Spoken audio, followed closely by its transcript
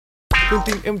Con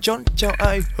tim em chón chào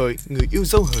ai hỡi người yêu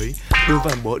dấu hỡi, đôi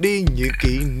vàng bỏ đi những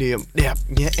kỷ niệm đẹp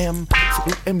nhé em. Sự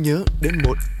lúc em nhớ đến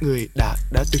một người đã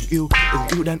từng yêu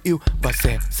đang yêu và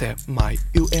sẽ mãi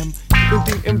yêu em. Con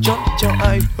tim em chón chào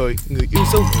ai hỡi người yêu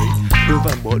dấu hỡi, đôi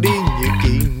vàng bỏ đi những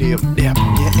kỷ niệm đẹp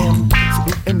nhé em. Sự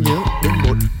lúc em nhớ đến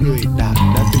một người đã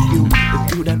từng yêu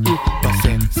đang yêu và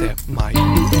sẽ mãi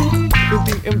yêu em. Con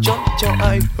tim em chón chào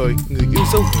ai hỡi người yêu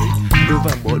dấu hỡi, đôi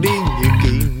vàng bỏ đi những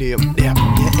kỷ niệm đẹp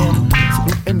nhé em. Sự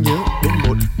lúc em nhớ đến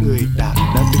một người đã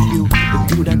từng yêu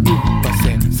đang yêu và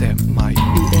sẽ mãi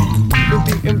yêu em. Con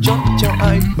tim em chón chào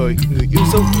ai hỡi người yêu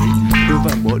dấu hỡi, đôi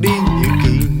vàng bỏ đi những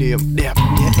kỷ niệm đẹp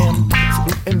nhé em. Sự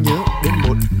lúc em nhớ đến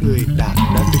một người đã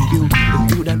từng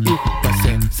yêu đang yêu và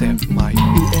sẽ mãi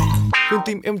yêu em. Con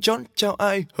tim em chón chào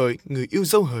ai hỡi người yêu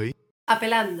dấu hỡi.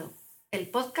 Appleando, el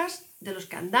podcast de los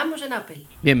que andamos en Apple.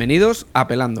 Bienvenidos a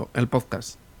Appleando, el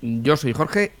podcast. Yo soy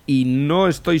Jorge y no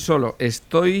estoy solo.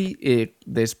 Estoy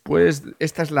después...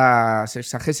 Esta es la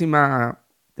 60ª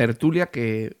tertulia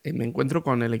que me encuentro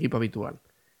con el equipo habitual.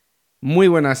 Muy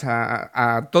buenas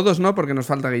a todos, ¿no? Porque nos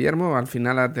falta Guillermo. Al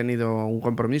final ha tenido un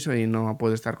compromiso y no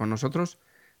puede estar con nosotros.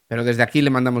 Pero desde aquí le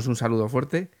mandamos un saludo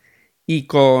fuerte. Y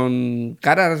con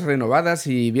caras renovadas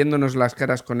y viéndonos las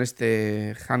caras con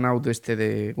este Hangout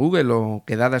de Google o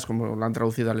quedadas como lo han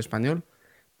traducido al español,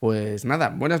 pues nada,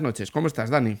 buenas noches. ¿Cómo estás,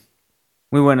 Dani?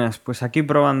 Muy buenas, pues aquí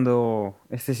probando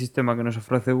este sistema que nos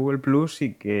ofrece Google Plus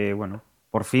y que, bueno,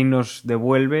 por fin nos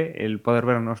devuelve el poder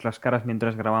vernos las caras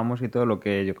mientras grabamos y todo lo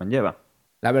que ello conlleva.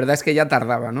 La verdad es que ya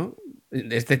tardaba, ¿no?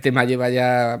 Este tema lleva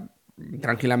ya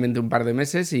tranquilamente un par de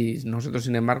meses y nosotros,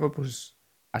 sin embargo, pues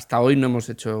hasta hoy no hemos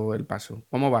hecho el paso.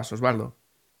 ¿Cómo vas, Osvaldo?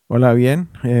 Hola, bien.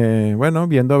 Bueno,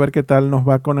 viendo a ver qué tal nos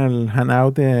va con el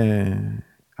Hangout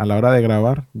a la hora de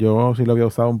grabar. Yo sí lo había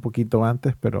usado un poquito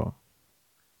antes, pero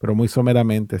muy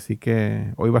someramente. Así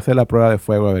que hoy va a ser la prueba de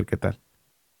fuego a ver qué tal.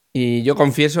 Y yo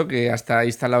confieso que hasta he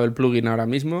instalado el plugin ahora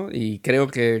mismo y creo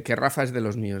que Rafa es de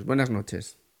los míos. Buenas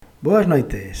noches. Buenas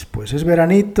noches. Pues es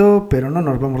veranito, pero no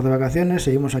nos vamos de vacaciones.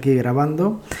 Seguimos aquí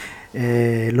grabando.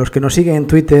 Los que nos siguen en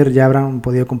Twitter ya habrán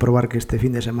podido comprobar que este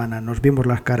fin de semana nos vimos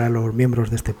las caras a los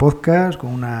miembros de este podcast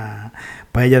con una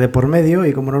paella de por medio,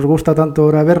 y como nos gusta tanto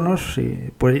ahora vernos,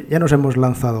 pues ya nos hemos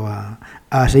lanzado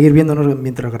a seguir viéndonos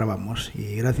mientras grabamos,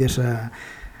 y gracias a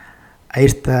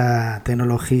esta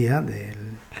tecnología de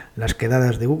las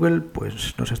quedadas de Google,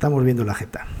 pues nos estamos viendo la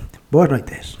jeta. Buenas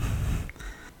noches.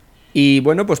 Y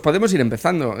bueno, pues podemos ir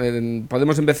empezando.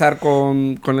 Podemos empezar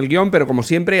con el guión, pero como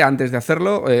siempre, antes de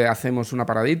hacerlo, hacemos una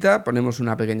paradita, ponemos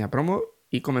una pequeña promo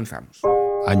y comenzamos.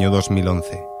 Año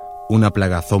 2011. Una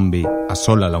plaga zombie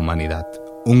asola a la humanidad.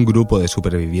 Un grupo de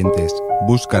supervivientes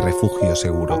busca refugio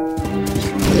seguro.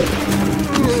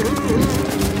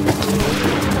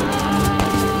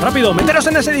 ¡Rápido! ¡Meteros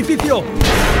en ese edificio!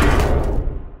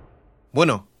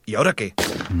 Bueno, ¿y ahora qué?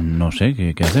 No sé,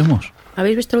 ¿qué hacemos?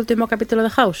 ¿Habéis visto el último capítulo de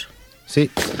House? Sí,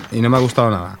 y no me ha gustado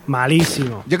nada.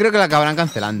 Malísimo. Yo creo que la acabarán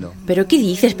cancelando. ¿Pero qué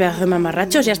dices, pedazo de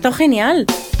mamarrachos? Ya ha estado genial.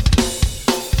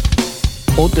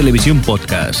 O Televisión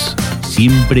Podcast.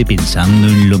 Siempre pensando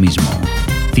en lo mismo.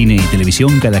 Cine y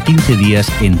televisión cada 15 días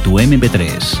en tu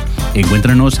MP3.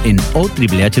 Encuéntranos en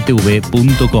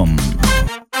otriplehtv.com.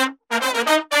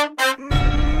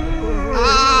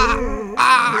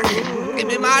 ¡Que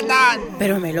me matan!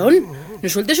 Pero Melón, ¿no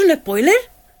sueltes un spoiler?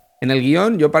 En el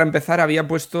guión, yo para empezar había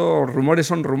puesto rumores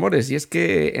son rumores, y es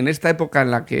que en esta época en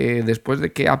la que después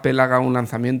de que Apple haga un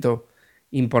lanzamiento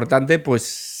importante, pues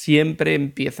siempre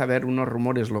empieza a haber unos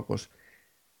rumores locos.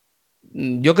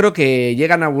 Yo creo que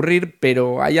llegan a aburrir,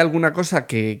 pero hay alguna cosa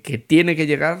que tiene que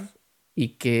llegar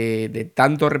y que de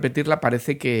tanto repetirla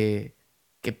parece que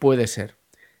puede ser.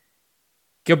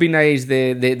 ¿Qué opináis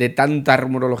de tanta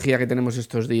rumorología que tenemos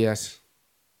estos días?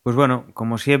 Pues bueno,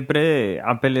 como siempre,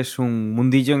 Apple es un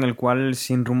mundillo en el cual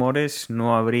sin rumores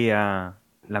no habría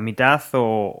la mitad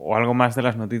o algo más de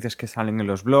las noticias que salen en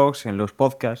los blogs, en los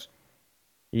podcasts.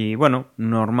 Y bueno,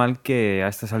 normal que a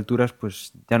estas alturas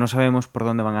pues ya no sabemos por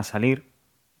dónde van a salir.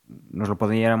 Nos lo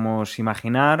podríamos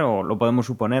imaginar o lo podemos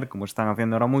suponer, como están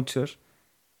haciendo ahora muchos.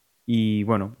 Y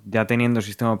bueno, ya teniendo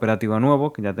sistema operativo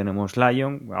nuevo, que ya tenemos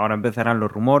Lion, ahora empezarán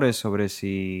los rumores sobre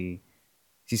si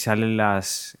salen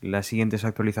las siguientes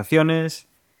actualizaciones.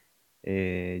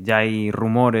 Ya hay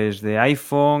rumores de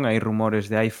iPhone, hay rumores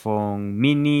de iPhone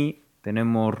mini,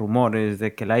 tenemos rumores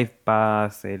de que el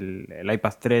iPad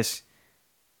 3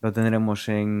 lo tendremos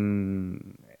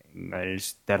en el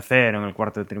tercero, en el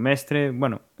cuarto trimestre.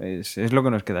 Bueno, es lo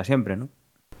que nos queda siempre, ¿no?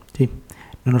 Sí,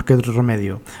 no nos queda otro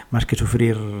remedio más que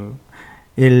sufrir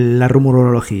la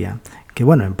rumorología. que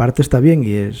bueno, en parte está bien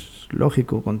y es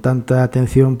lógico, con tanta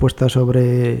atención puesta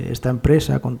sobre esta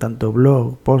empresa, con tanto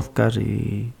blog, podcast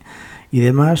y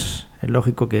demás, es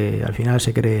lógico que al final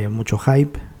se cree mucho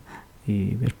hype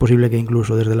y es posible que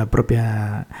incluso desde la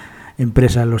propia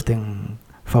empresa lo estén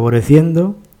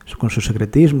favoreciendo con su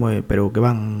secretismo, pero que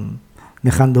van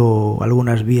dejando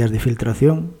algunas vías de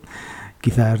filtración,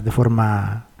 quizás de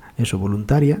forma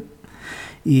voluntaria.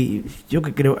 Y yo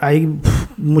que creo, hay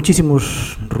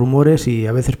muchísimos rumores y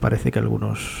a veces parece que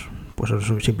algunos pues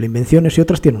son simples invenciones y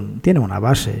otras tienen una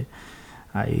base.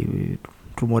 Hay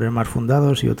rumores más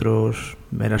fundados y otros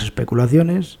meras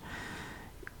especulaciones.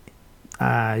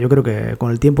 Yo creo que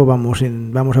con el tiempo vamos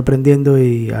aprendiendo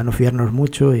y a no fiarnos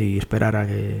mucho y esperar a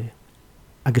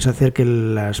que se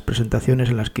acerquen las presentaciones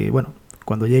en las que, bueno,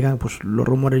 cuando llegan, pues los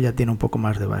rumores ya tienen un poco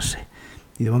más de base.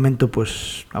 Y de momento,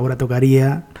 pues ahora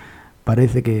tocaría,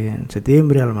 parece que en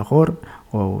septiembre a lo mejor,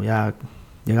 o ya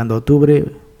llegando a octubre,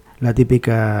 la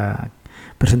típica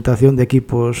presentación de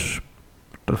equipos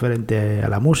referente a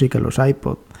la música, los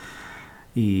iPod.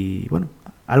 Y bueno,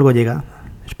 algo llega.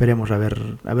 Esperemos a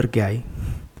ver qué hay.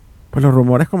 Pues los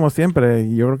rumores, como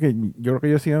siempre, yo creo que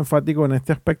yo sigo enfático en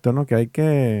este aspecto, ¿no? Que hay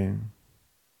que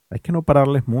no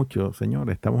pararles mucho,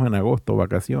 señores. Estamos en agosto,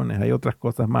 vacaciones, hay otras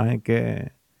cosas más en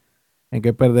que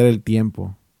perder el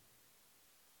tiempo.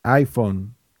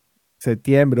 iPhone,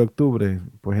 septiembre, octubre,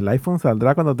 pues el iPhone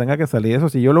saldrá cuando tenga que salir. Eso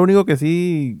sí, yo lo único que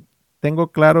sí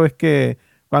tengo claro es que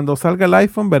cuando salga el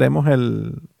iPhone veremos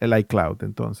el iCloud.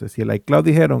 Entonces, si el iCloud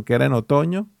dijeron que era en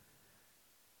otoño,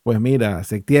 pues mira,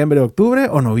 septiembre, octubre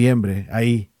o noviembre,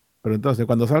 ahí. Pero entonces,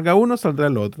 cuando salga uno, saldrá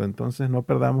el otro. Entonces, no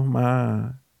perdamos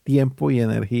más tiempo y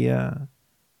energía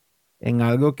en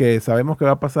algo que sabemos que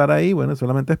va a pasar ahí. Bueno,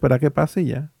 solamente esperar que pase y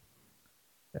ya.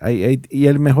 Y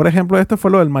el mejor ejemplo de esto fue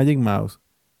lo del Magic Mouse.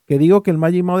 Que digo que el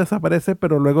Magic Mouse desaparece,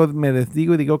 pero luego me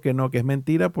desdigo y digo que no, que es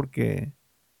mentira porque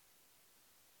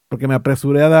me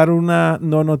apresuré a dar una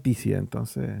no noticia.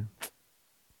 Entonces,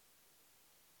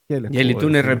 ¿qué les Y el puedo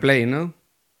iTunes decir? Replay, ¿no?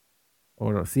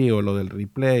 Sí, o lo del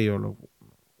replay, o lo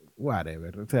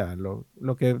whatever. O sea, lo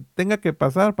que tenga que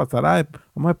pasar, pasará.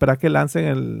 Vamos a esperar que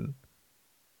lancen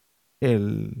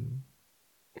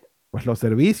pues los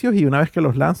servicios y una vez que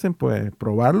los lancen, pues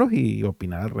probarlos y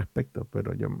opinar al respecto.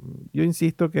 Pero yo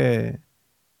insisto que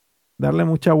darle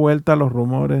mucha vuelta a los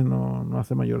rumores no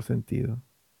hace mayor sentido.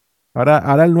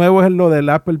 Ahora el nuevo es lo del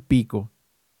Apple Pico.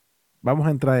 Vamos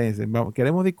a entrar en ese.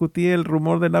 Queremos discutir el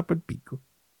rumor del Apple Pico.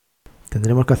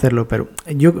 Tendremos que hacerlo, pero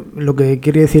yo lo que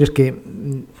quería decir es que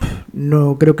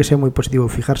no creo que sea muy positivo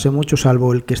fijarse mucho,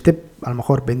 salvo el que esté a lo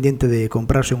mejor pendiente de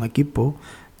comprarse un equipo,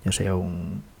 ya sea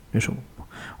un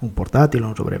portátil,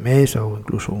 un sobremesa o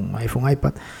incluso un iPhone,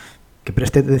 iPad, que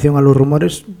preste atención a los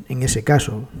rumores en ese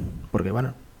caso, porque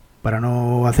bueno, para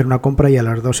no hacer una compra y a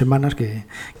las 2 semanas que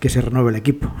se renueve el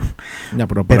equipo. Ya,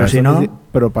 pero si no...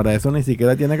 Pero para eso ni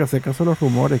siquiera tiene que hacer caso a los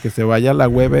rumores, que se vaya a la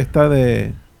web esta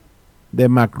de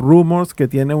Mac Rumors, que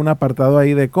tiene un apartado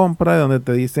ahí de compra donde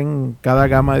te dicen cada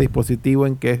gama de dispositivo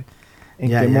en qué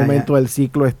momento del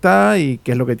ciclo está y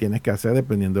qué es lo que tienes que hacer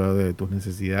dependiendo de tus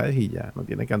necesidades y ya, no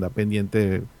tienes que andar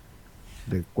pendiente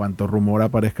de cuánto rumor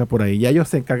aparezca por ahí. Ya ellos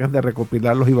se encargan de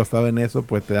recopilarlos y basado en eso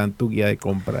pues te dan tu guía de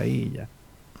compra ahí y ya.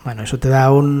 Bueno, eso te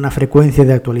da una frecuencia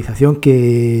de actualización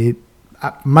que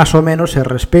más o menos se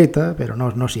respeta, pero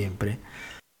no siempre.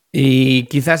 Y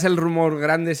quizás el rumor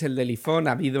grande es el del iPhone.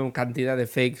 Ha habido cantidad de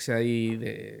fakes ahí.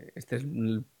 Este es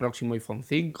el próximo iPhone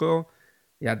 5.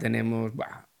 Ya tenemos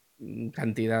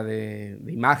cantidad de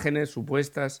imágenes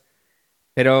supuestas.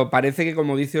 Pero parece que,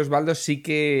 como dice Osvaldo, sí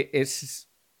que es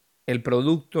el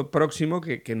producto próximo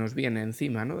que nos viene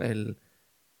encima, ¿no? El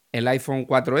iPhone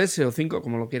 4S o 5,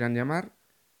 como lo quieran llamar.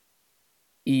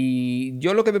 Y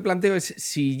yo lo que me planteo es,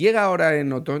 si llega ahora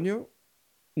en otoño,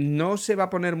 no se va a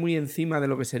poner muy encima de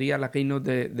lo que sería la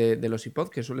keynote de los iPod,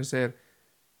 que suele ser,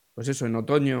 pues eso, en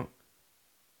otoño,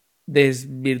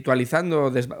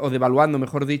 desvirtualizando o devaluando,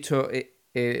 mejor dicho,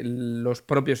 los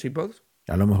propios iPods.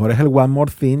 A lo mejor es el One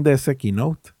More Thing de ese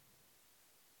keynote.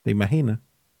 ¿Te imaginas?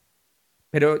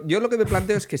 Pero yo lo que me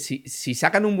planteo es que si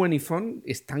sacan un buen iPhone,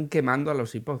 están quemando a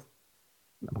los iPod.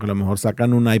 Porque a lo mejor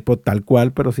sacan un iPod tal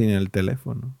cual, pero sin el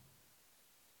teléfono.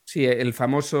 Sí, el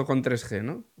famoso con 3G,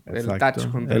 ¿no? Exacto. El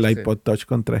Touch con 3G. El iPod Touch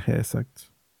con 3G, exacto.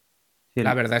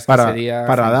 La verdad es que sería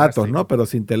para fantástico. datos, ¿no? Pero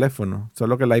sin teléfono.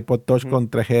 Solo que el iPod Touch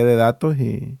con 3G de datos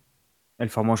y...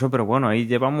 El famoso, pero bueno, ahí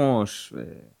llevamos,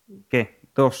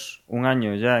 un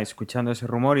año ya escuchando ese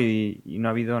rumor y no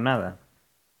ha habido nada.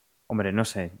 Hombre, no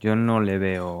sé, yo no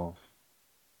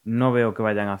veo que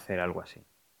vayan a hacer algo así.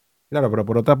 Claro, pero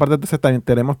por otra parte entonces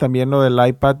tenemos también lo del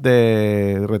iPad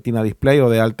de Retina Display o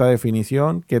de alta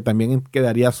definición, que también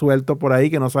quedaría suelto por ahí,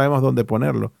 que no sabemos dónde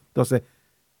ponerlo. Entonces,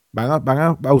 van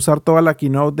a usar toda la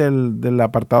keynote del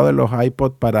apartado de los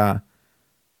iPod para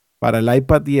el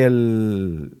iPad y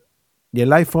el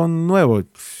iPhone nuevo.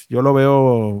 Yo lo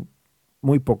veo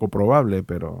muy poco probable,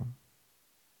 pero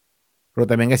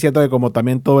también es cierto que como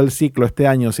también todo el ciclo este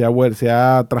año se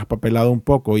ha traspapelado un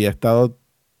poco y ha estado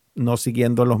no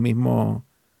siguiendo los mismos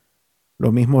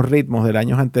ritmos de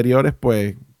años anteriores,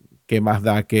 pues qué más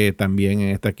da que también en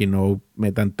esta keynote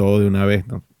metan todo de una vez,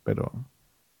 ¿no? Pero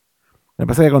me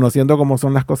pasa que conociendo cómo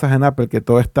son las cosas en Apple, que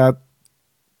todo está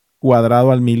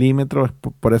cuadrado al milímetro,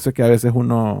 por eso es que a veces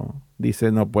uno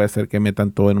dice no puede ser que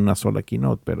metan todo en una sola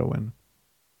keynote, pero bueno.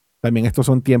 También estos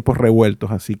son tiempos revueltos,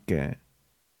 así que...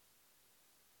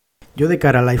 Yo de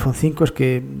cara al iPhone 5 es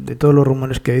que de todos los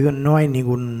rumores que he oído no hay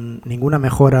ninguna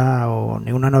mejora o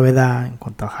ninguna novedad en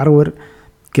cuanto a hardware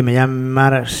que me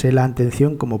llamase la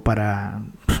atención como para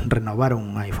renovar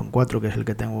un iPhone 4, que es el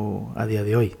que tengo a día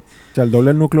de hoy. O sea, el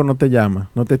doble núcleo no te llama,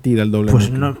 no te tira el doble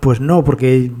núcleo. Pues no,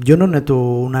 porque yo no noto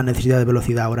una necesidad de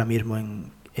velocidad ahora mismo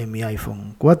en mi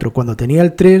iPhone 4. Cuando tenía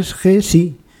el 3G,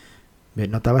 sí.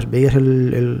 Veías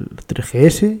el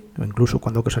 3GS, o incluso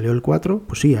cuando salió el 4,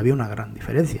 pues sí, había una gran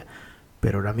diferencia.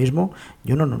 Pero ahora mismo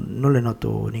yo no le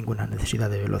noto ninguna necesidad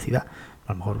de velocidad.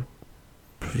 A lo mejor,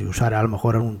 pues, si usara a lo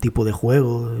mejor algún tipo de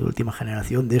juego de última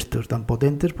generación de estos tan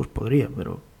potentes, pues podría,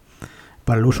 pero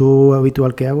para el uso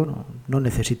habitual que hago no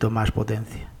necesito más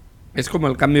potencia. Es como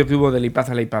el cambio que hubo del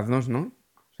iPad al iPad 2, ¿no?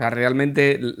 O sea,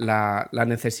 realmente la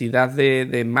necesidad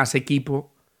de más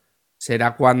equipo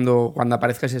será cuando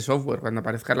aparezca ese software, cuando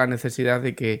aparezca la necesidad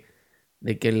de que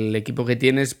el equipo que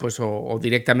tienes pues o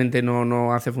directamente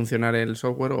no hace funcionar el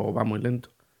software o va muy lento.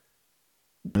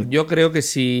 Yo creo que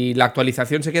si la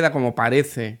actualización se queda como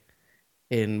parece,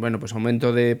 en pues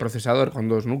aumento de procesador con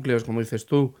 2 núcleos, como dices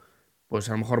tú, pues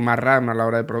a lo mejor más RAM a la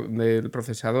hora del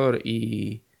procesador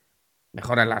y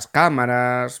mejora en las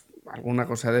cámaras, alguna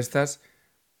cosa de estas,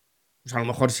 pues a lo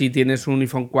mejor si tienes un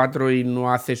iPhone 4 y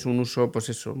no haces un uso, pues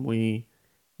eso, muy,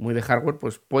 muy de hardware,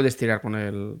 pues puedes tirar con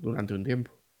él durante un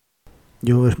tiempo.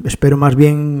 Yo espero más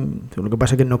bien, lo que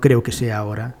pasa es que no creo que sea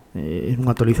ahora, es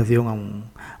una actualización a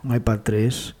un iPad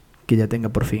 3 que ya tenga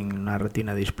por fin una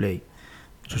Retina Display.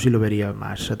 Eso sí lo vería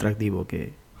más atractivo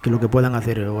que lo que puedan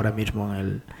hacer ahora mismo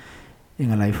en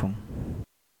el iPhone.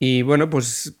 Y bueno,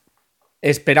 pues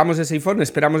esperamos ese iPhone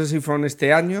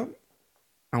este año,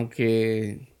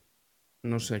 aunque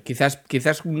no sé,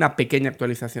 quizás una pequeña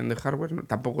actualización de hardware, ¿no?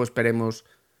 Tampoco esperemos.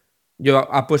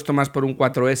 Yo apuesto más por un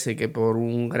 4S que por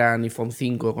un gran iPhone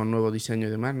 5 con nuevo diseño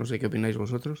y demás. No sé qué opináis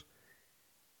vosotros.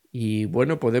 Y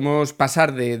bueno, podemos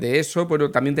pasar de eso. Bueno,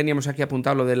 también teníamos aquí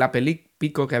apuntado lo del Apple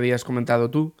Pico que habías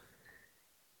comentado tú.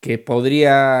 Que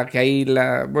ahí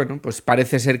pues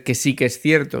parece ser que sí que es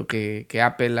cierto que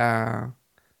Apple ha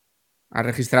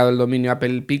registrado el dominio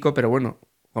Apple Pico, pero bueno,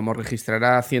 como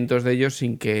registrará cientos de ellos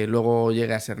sin que luego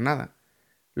llegue a ser nada.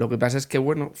 Lo que pasa es que,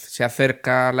 bueno, se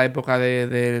acerca la época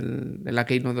de la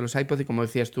keynote de los iPods y como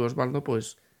decías tú, Osvaldo,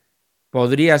 pues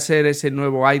podría ser ese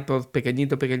nuevo iPod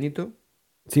pequeñito.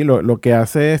 Sí, lo que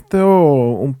hace esto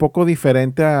un poco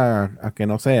diferente a que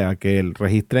no sé, a que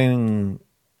registren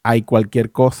hay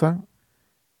cualquier cosa,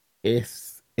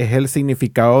 es el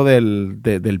significado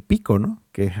del pico, ¿no?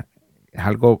 Que es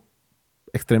algo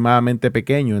extremadamente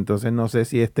pequeño, entonces no sé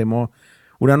si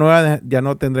una nueva, ya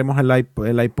no tendremos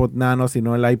el iPod Nano,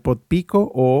 sino el iPod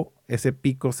Pico, o ese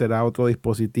Pico será otro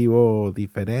dispositivo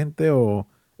diferente, o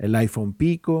el iPhone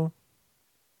Pico.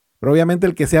 Pero obviamente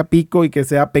el que sea Pico y que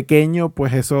sea pequeño,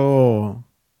 pues eso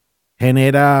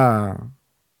genera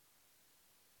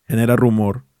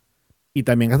rumor. Y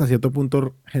también hasta cierto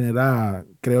punto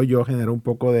creo yo, genera un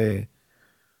poco de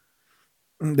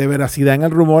veracidad en el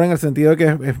rumor, en el sentido de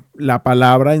que la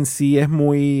palabra en sí es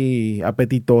muy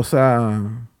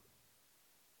apetitosa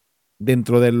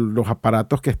dentro de los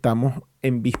aparatos que estamos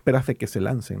en vísperas de que se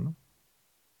lancen, ¿no?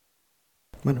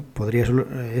 Bueno, podría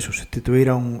sustituir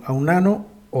a un Nano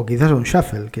o quizás a un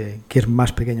Shuffle, que es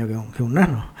más pequeño que un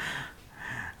Nano.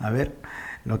 A ver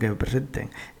lo que me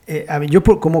presenten. Yo,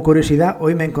 como curiosidad,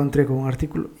 hoy me encontré con un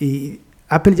artículo y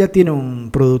Apple ya tiene un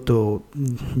producto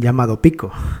llamado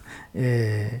Pico.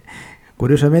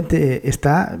 Curiosamente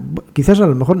está, quizás a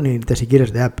lo mejor ni te siquiera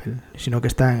es de Apple, sino que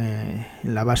está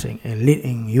en la base,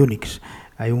 en Unix.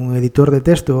 Hay un editor de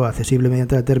texto accesible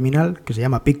mediante la terminal que se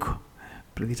llama Pico,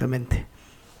 precisamente.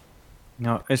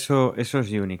 No, eso es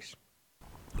Unix.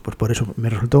 Pues por eso me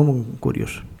resultó muy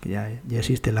curioso que ya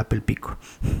existe el Apple Pico,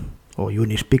 o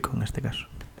Unix Pico en este caso.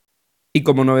 Y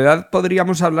como novedad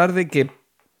podríamos hablar de que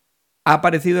ha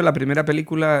aparecido la primera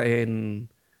película en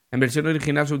versión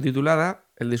original subtitulada,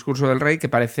 El discurso del rey, que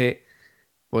parece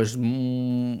pues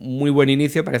muy buen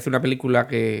inicio, parece una película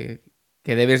que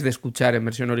debes de escuchar en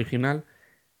versión original.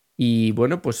 Y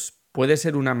bueno, pues puede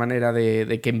ser una manera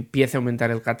de que empiece a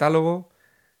aumentar el catálogo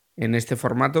en este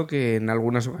formato que en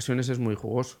algunas ocasiones es muy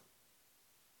jugoso.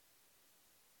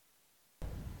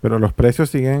 Pero los precios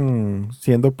siguen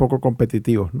siendo poco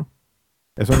competitivos, ¿no?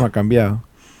 Eso no ha cambiado.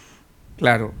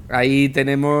 Claro, ahí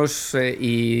tenemos,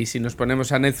 y si nos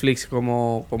ponemos a Netflix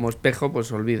como espejo,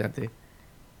 pues olvídate.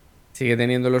 Sigue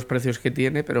teniendo los precios que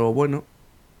tiene, pero bueno,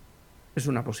 es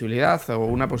una posibilidad, o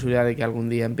una posibilidad de que algún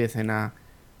día empiecen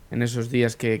en esos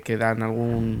días que dan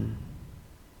algún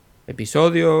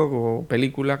episodio o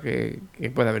película que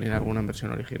pueda venir alguna en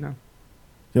versión original.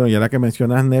 Y ahora que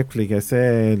mencionas Netflix,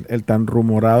 ese el tan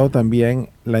rumorado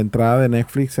también, la entrada de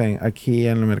Netflix aquí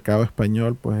en el mercado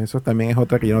español, pues eso también es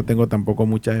otra que yo no tengo tampoco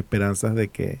muchas esperanzas de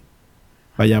que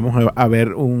vayamos a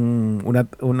ver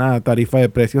una tarifa de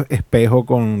precios espejo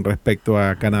con respecto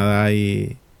a Canadá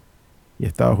y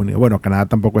Estados Unidos. Bueno, Canadá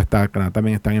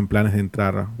también están en planes de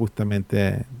entrar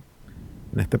justamente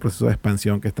en este proceso de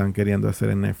expansión que están queriendo hacer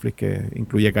en Netflix, que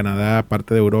incluye Canadá,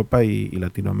 parte de Europa y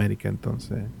Latinoamérica,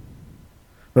 entonces.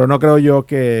 Pero no creo yo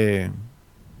que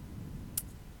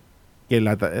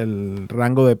el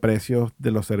rango de precios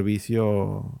de los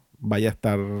servicios vaya a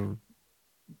estar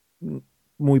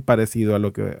muy parecido a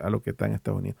lo que está en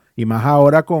Estados Unidos. Y más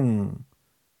ahora con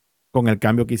el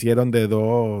cambio que hicieron de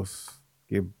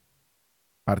que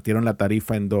partieron la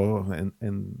tarifa en dos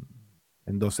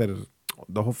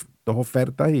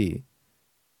ofertas y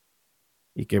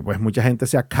que pues mucha gente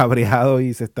se ha cabreado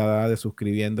y se está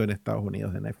desuscribiendo en Estados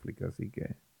Unidos de Netflix, así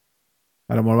que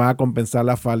a lo mejor van a compensar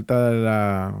la falta de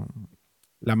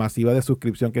la masiva de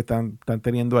suscripción que están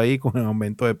teniendo ahí con el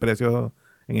aumento de precios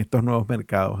en estos nuevos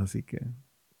mercados, así que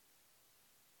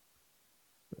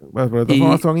bueno, pero de todas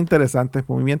formas son interesantes,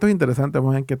 movimientos interesantes,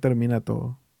 vamos a ver en qué termina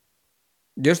todo.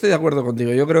 Yo estoy de acuerdo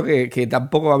contigo. Yo creo que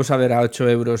tampoco vamos a ver a 8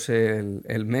 euros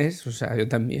el mes. O sea, yo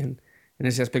también en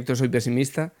ese aspecto soy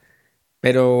pesimista.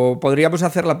 Pero podríamos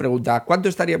hacer la pregunta, ¿cuánto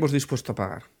estaríamos dispuestos a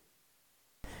pagar?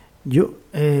 Yo,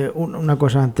 una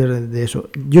cosa antes de eso.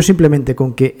 Yo simplemente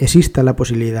con que exista la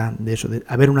posibilidad de eso, de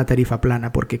haber una tarifa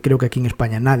plana, porque creo que aquí en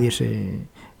España nadie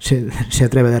se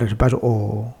atreve a dar ese paso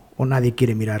o nadie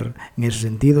quiere mirar en ese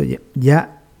sentido,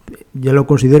 ya lo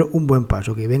considero un buen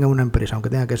paso, que venga una empresa,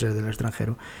 aunque tenga que ser del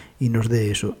extranjero, y nos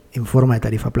dé eso en forma de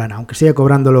tarifa plana, aunque sea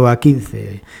cobrándolo a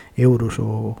 15 euros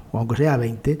o aunque sea a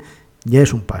 20, ya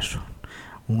es un paso,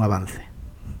 un avance.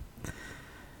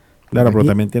 Claro, pero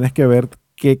también tienes que ver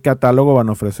qué catálogo van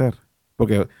a ofrecer,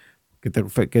 porque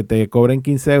que te cobren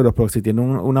 15 euros, pero si tienen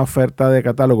una oferta de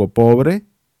catálogo pobre,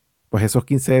 pues esos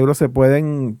 15 euros se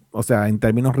pueden, o sea, en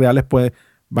términos reales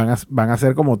van a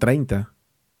ser como 30.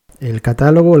 El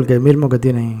catálogo, el mismo que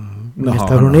tienen en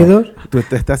Estados Unidos. Tú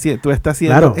estás siendo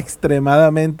claro,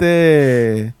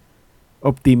 extremadamente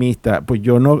optimista. Pues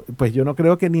yo no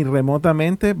creo que ni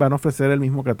remotamente van a ofrecer el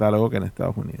mismo catálogo que en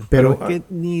Estados Unidos. Pero que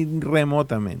ni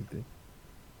remotamente,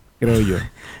 creo yo.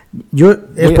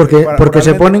 Porque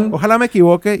se ponen. Ojalá me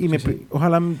equivoque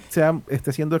ojalá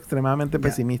esté siendo extremadamente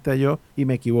pesimista yo y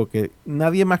me equivoque.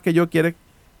 Nadie más que yo quiere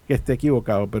que esté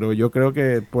equivocado, pero yo creo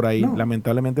que por ahí,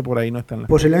 lamentablemente por ahí no están las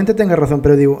Posiblemente tenga razón,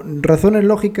 pero digo, razones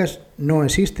lógicas no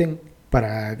existen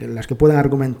para las que puedan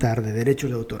argumentar de derechos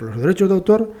de autor. Los derechos de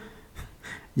autor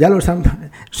ya los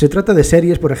han... Se trata de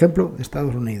series, por ejemplo, de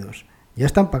Estados Unidos. Ya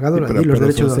están pagados allí los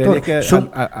derechos de autor. Que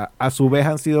a su vez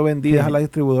han sido vendidas a las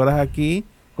distribuidoras aquí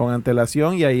con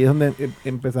antelación y ahí es donde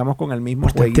empezamos con el mismo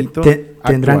jueguito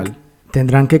actual.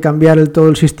 Tendrán que cambiar todo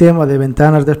el sistema de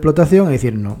ventanas de explotación y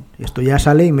decir, no, esto ya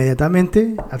sale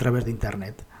inmediatamente a través de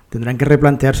Internet. Tendrán que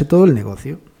replantearse todo el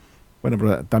negocio. Bueno,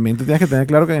 pero también tú tienes que tener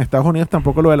claro que en Estados Unidos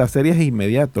tampoco lo de las series es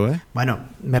inmediato, ¿eh? Bueno,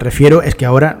 me refiero, es que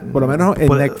ahora... Por lo menos en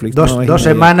Netflix. Dos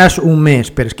semanas, un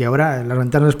mes, pero es que ahora las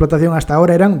ventanas de explotación hasta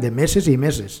ahora eran de meses y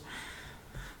meses.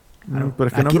 Claro, pero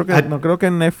es que no creo que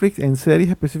en Netflix, en series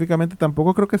específicamente,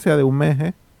 tampoco creo que sea de un mes,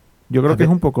 ¿eh? Yo creo que es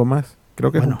un poco más.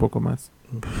 Creo que es un poco más.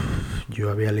 Yo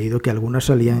había leído que algunas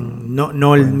salían,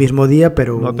 no el mismo día,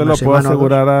 pero no te lo puedo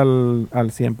asegurar al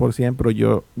 100%, pero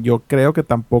yo creo que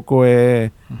tampoco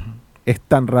es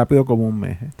tan rápido como un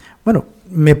mes. Bueno,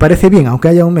 me parece bien, aunque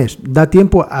haya un mes. Da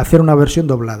tiempo a hacer una versión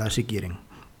doblada, si quieren.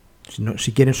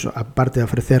 Si quieren, aparte de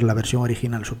ofrecer la versión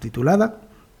original subtitulada,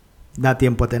 da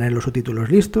tiempo a tener los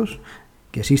subtítulos listos,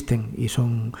 que existen y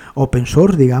son open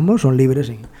source, digamos, son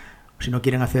libres. Si no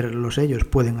quieren hacerlos ellos,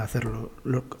 pueden hacerlo,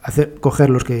 coger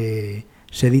los que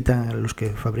se editan, los que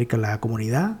fabrica la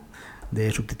comunidad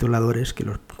de subtituladores que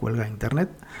los cuelga a internet,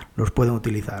 los pueden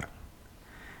utilizar.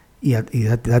 Y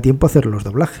da tiempo a hacer los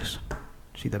doblajes,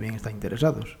 si también están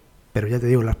interesados. Pero ya te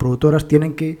digo, las productoras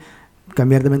tienen que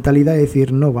cambiar de mentalidad y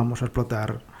decir, no vamos a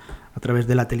explotar a través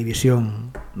de la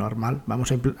televisión normal,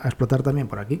 vamos a explotar también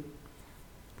por aquí.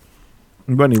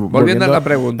 Bueno, y volviendo a la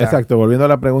pregunta. Exacto, volviendo a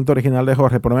la pregunta original de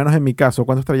Jorge, por lo menos en mi caso,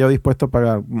 ¿cuánto estaría yo dispuesto a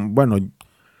pagar? Bueno,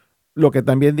 lo que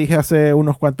también dije hace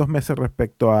unos cuantos meses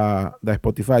respecto a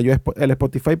Spotify. El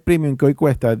Spotify Premium que hoy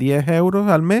cuesta 10 euros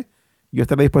al mes, yo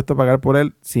estaría dispuesto a pagar por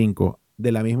él 5.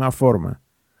 De la misma forma,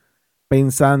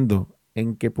 pensando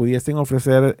en que pudiesen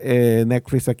ofrecer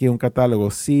Netflix aquí un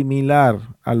catálogo similar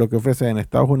a lo que ofrece en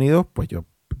Estados Unidos, pues yo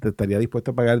estaría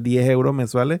dispuesto a pagar 10 euros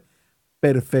mensuales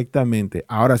perfectamente.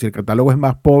 Ahora, si el catálogo es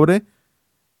más pobre,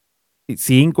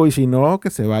 5, y si no,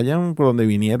 que se vayan por donde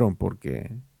vinieron,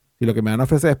 porque si lo que me van a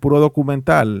ofrecer es puro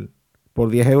documental por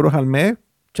 10 euros al mes,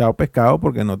 chao pescado,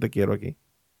 porque no te quiero aquí.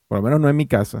 Por lo menos no en mi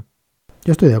casa.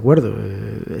 Yo estoy de acuerdo.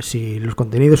 Si los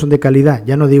contenidos son de calidad,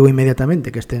 ya no digo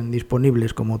inmediatamente que estén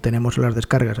disponibles como tenemos las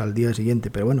descargas al día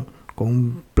siguiente, pero bueno, con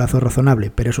un plazo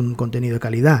razonable, pero es un contenido de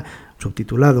calidad,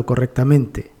 subtitulado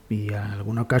correctamente y en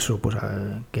algún caso pues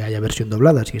que haya versión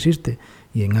doblada si existe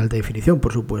y en alta definición,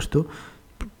 por supuesto,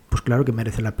 pues claro que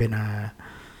merece la pena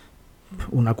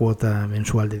una cuota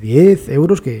mensual de 10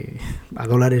 euros, que a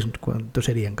dólares, ¿cuánto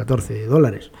serían? 14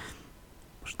 dólares.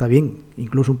 Pues está bien,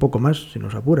 incluso un poco más si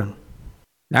nos apuran.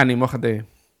 Dani, mójate.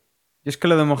 Yo es que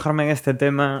lo de mojarme en este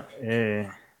tema,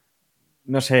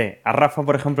 no sé, a Rafa,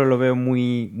 por ejemplo, lo veo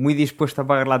muy, muy dispuesto a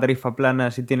pagar la tarifa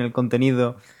plana si tiene el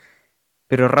contenido,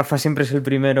 pero Rafa siempre es el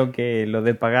primero que lo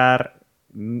de pagar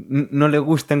no le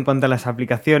gusta en cuanto a las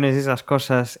aplicaciones y esas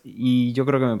cosas, y yo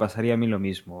creo que me pasaría a mí lo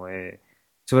mismo.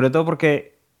 Sobre todo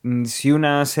porque si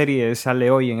una serie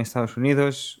sale hoy en Estados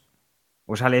Unidos,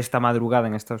 o sale esta madrugada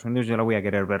en Estados Unidos, yo la voy a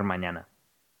querer ver mañana.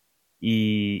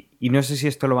 Y no sé si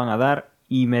esto lo van a dar,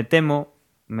 y me temo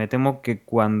que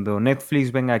cuando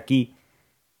Netflix venga aquí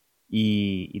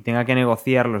y tenga que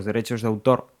negociar los derechos de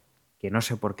autor, que no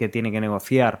sé por qué tiene que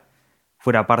negociar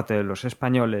fuera parte de los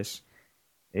españoles,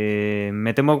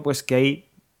 me temo pues que ahí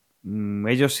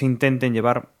ellos se intenten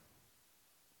llevar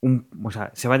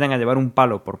se vayan a llevar un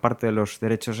palo por parte de los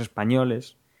derechos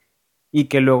españoles y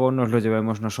que luego nos lo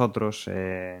llevemos nosotros,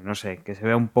 no sé, que se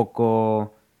vea un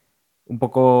poco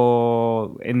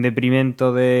en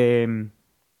detrimento del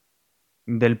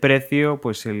precio,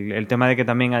 pues el tema de que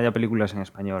también haya películas en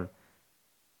español.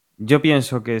 Yo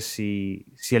pienso que si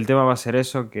el tema va a ser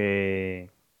eso, que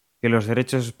los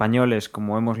derechos españoles,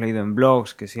 como hemos leído en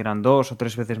blogs, que si eran 2 o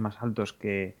 3 veces más altos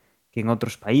que en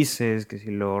otros países, que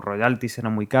si los royalties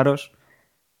eran muy caros,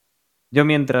 yo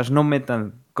mientras no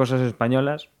metan cosas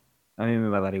españolas, a mí me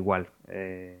va a dar igual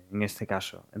en este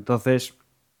caso. Entonces,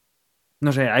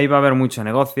 no sé, ahí va a haber mucho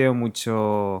negocio,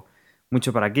 mucho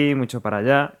para aquí, mucho para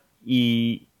allá,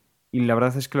 y la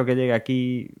verdad es que lo que llegue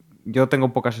aquí, yo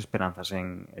tengo pocas esperanzas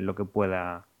en lo que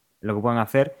puedan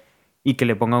hacer, y que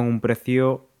le pongan un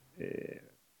precio,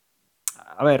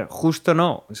 a ver, justo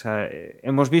no. O sea,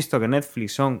 hemos visto que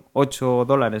Netflix son 8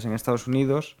 dólares en Estados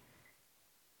Unidos,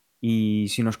 y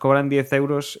si nos cobran 10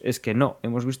 euros es que no,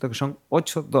 hemos visto que son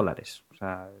 8 dólares. O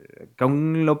sea, que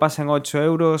aún lo pasen 8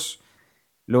 euros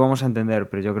lo vamos a entender,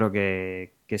 pero yo creo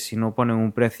que si no ponen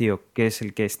un precio que es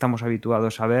el que estamos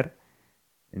habituados a ver,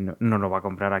 no lo va a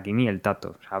comprar aquí ni el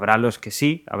tato. O sea, habrá los que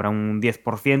sí, habrá un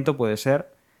 10%, puede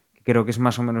ser, que creo que es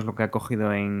más o menos lo que ha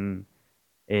cogido en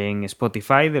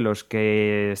Spotify, de los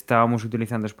que estábamos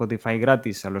utilizando Spotify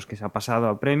gratis a los que se ha pasado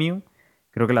a Premium.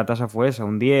 Creo que la tasa fue esa,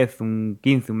 un 10, un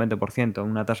 15, un 20%,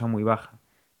 una tasa muy baja.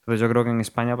 Entonces yo creo que en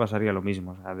España pasaría lo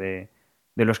mismo. O sea, de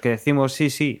los que decimos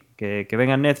sí, que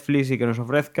venga Netflix y que nos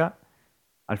ofrezca,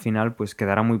 al final pues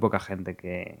quedará muy poca gente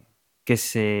que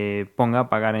se ponga a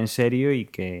pagar en serio y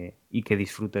que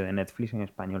disfrute de Netflix en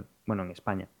español. Bueno, en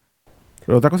España.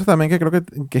 Pero otra cosa también que creo que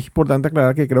es importante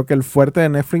aclarar, que creo que el fuerte de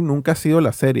Netflix nunca ha sido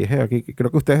las series. Aquí creo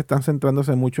que ustedes están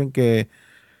centrándose mucho en que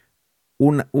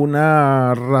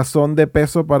una razón de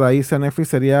peso para irse a Netflix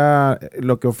sería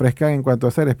lo que ofrezcan en cuanto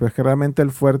a series, pero es que realmente el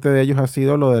fuerte de ellos ha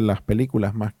sido lo de las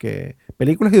películas, más que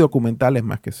películas y documentales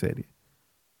más que series.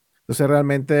 Entonces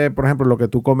realmente, por ejemplo, lo que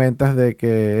tú comentas de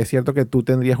que es cierto que tú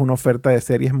tendrías una oferta de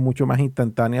series mucho más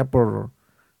instantánea por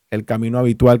el camino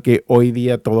habitual que hoy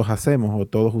día todos hacemos o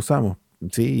todos usamos,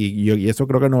 ¿sí? Y eso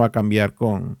creo que no va a cambiar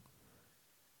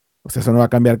eso no va a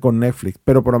cambiar con Netflix,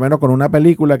 pero por lo menos con una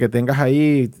película que tengas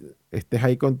ahí, estés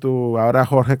ahí ahora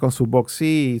Jorge con su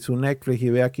Boxee y su Netflix,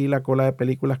 y ve aquí la cola de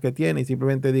películas que tiene y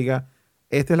simplemente diga,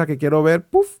 esta es la que quiero ver,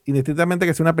 ¡puf! Indistintamente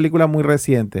que sea una película muy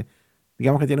reciente.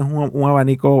 Digamos que tienes un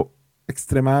abanico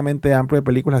extremadamente amplio de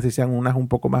películas, así sean unas un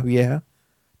poco más viejas.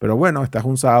 Pero bueno, estás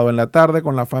un sábado en la tarde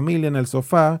con la familia en el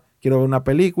sofá, quiero ver una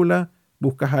película,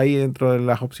 buscas ahí dentro de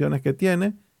las opciones que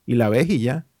tiene y la ves y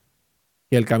ya.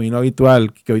 Y el camino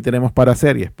habitual que hoy tenemos para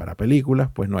series, para películas,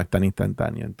 pues no es tan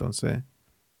instantáneo. Entonces,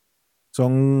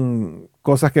 son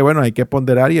cosas que, bueno, hay que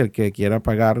ponderar y el que quiera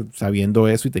pagar sabiendo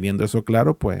eso y teniendo eso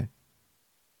claro, pues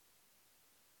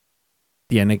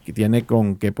tiene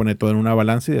con qué poner todo en una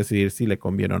balanza y decidir si le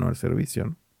conviene o no el servicio,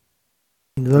 ¿no?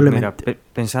 Mira,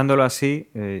 pensándolo así,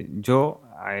 yo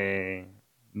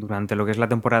durante lo que es la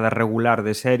temporada regular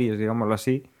de series, digámoslo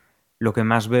así, lo que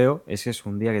más veo es eso,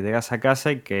 un día que llegas a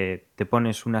casa y que te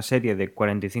pones una serie de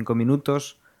 45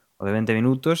 minutos o de 20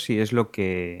 minutos y es lo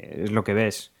que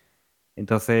ves.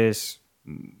 Entonces,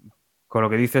 con lo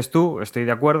que dices tú, estoy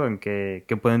de acuerdo en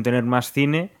que pueden tener más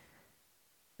cine,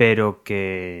 pero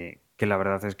que la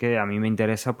verdad es que a mí me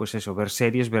interesa, pues eso, ver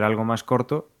series, ver algo más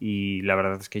corto, y la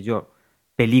verdad es que yo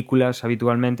películas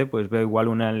habitualmente pues veo igual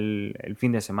una el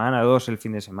fin de semana, dos el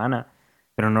fin de semana,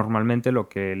 pero normalmente lo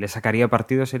que le sacaría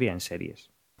partido sería en series.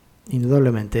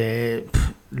 Indudablemente,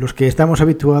 los que estamos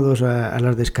habituados a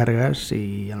las descargas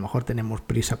y a lo mejor tenemos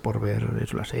prisa por ver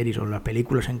eso, las series o las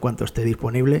películas en cuanto esté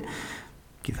disponible,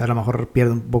 quizás a lo mejor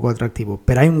pierde un poco de atractivo.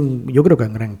 Pero yo creo que hay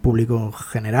un gran público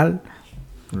general,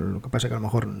 lo que pasa es que a lo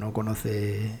mejor no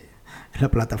conoce la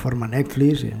plataforma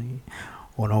Netflix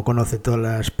o no conoce todas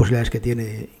las posibilidades que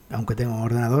tiene, aunque tenga un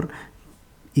ordenador,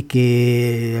 y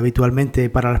que habitualmente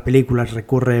para las películas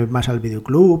recurre más al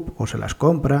videoclub o se las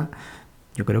compra.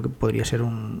 Yo creo que podría ser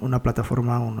una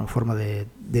plataforma, una forma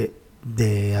de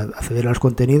acceder a los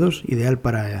contenidos ideal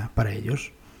para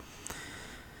ellos.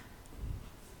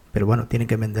 Pero bueno, tienen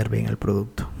que vender bien el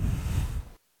producto.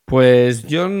 Pues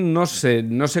yo no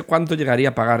sé cuánto llegaría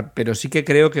a pagar, pero sí que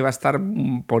creo que va a estar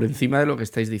por encima de lo que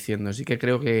estáis diciendo. Sí que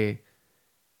creo que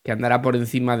andará por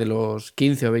encima de los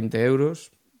 15 o 20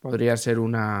 euros. Podría ser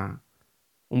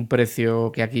un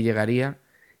precio que aquí llegaría.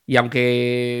 Y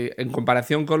aunque en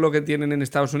comparación con lo que tienen en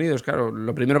Estados Unidos, claro,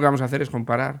 lo primero que vamos a hacer es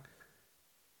comparar,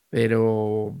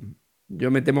 pero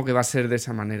yo me temo que va a ser de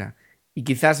esa manera. Y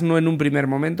quizás no en un primer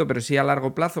momento, pero sí a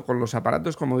largo plazo con los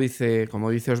aparatos, como dice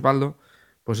Osvaldo,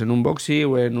 pues en un Boxee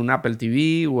o en un Apple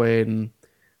TV o en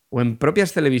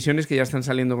propias televisiones que ya están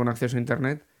saliendo con acceso a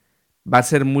Internet, va a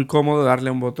ser muy cómodo darle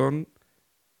a un botón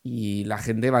y la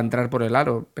gente va a entrar por el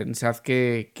aro. Pensad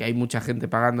que hay mucha gente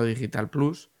pagando Digital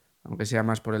Plus, aunque sea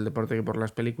más por el deporte que por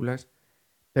las películas,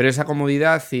 pero esa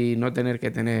comodidad y no tener que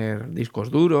tener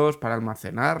discos duros para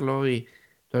almacenarlo y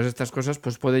todas estas cosas,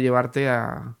 pues puede llevarte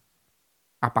a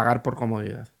pagar por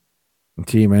comodidad.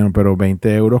 Sí, bueno, pero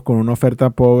 20 euros con una oferta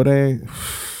pobre,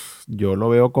 yo lo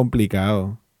veo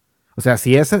complicado. O sea,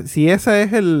 si al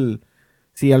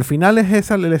final es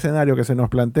ese el escenario que se nos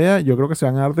plantea, yo creo que se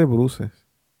van a dar de bruces.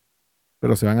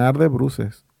 Pero se van a dar de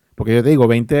bruces. Porque yo te digo,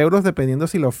 20 euros dependiendo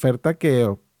si la oferta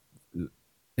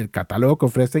el catálogo que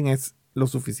ofrecen es lo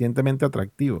suficientemente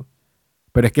atractivo.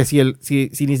 Pero es que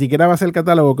si ni siquiera va a ser el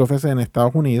catálogo que ofrecen en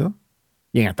Estados Unidos,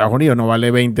 y en Estados Unidos no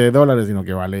vale $20, sino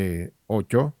que vale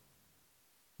 8,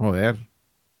 joder,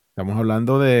 estamos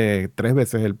hablando de 3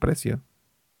 veces el precio.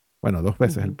 Bueno, 2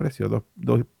 veces el precio,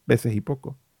 dos veces y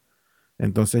poco.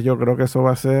 Entonces yo creo que eso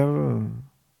va a ser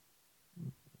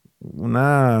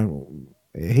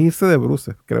es irse de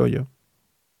bruces, creo yo.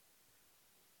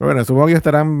 Pero bueno, supongo que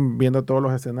estarán viendo todos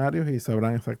los escenarios y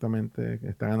sabrán exactamente,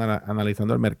 están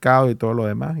analizando el mercado y todo lo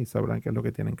demás y sabrán qué es lo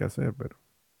que tienen que hacer, pero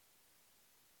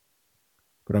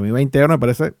a mí 20 euros me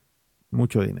parece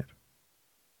mucho dinero.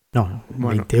 No,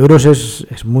 bueno. 20 euros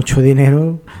es mucho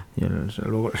dinero,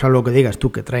 salvo que digas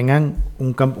tú, que traigan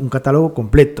un catálogo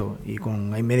completo y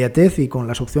con la inmediatez y con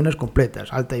las opciones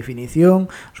completas, alta definición,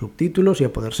 subtítulos y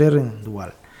a poder ser en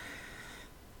dual.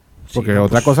 Porque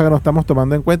otra cosa que no estamos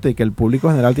tomando en cuenta y que el público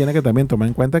general tiene que también tomar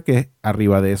en cuenta que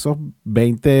arriba de esos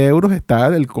 20 euros está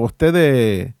el coste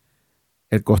de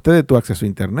tu acceso a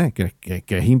Internet, que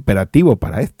es imperativo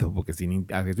para esto, porque sin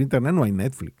acceso a Internet no hay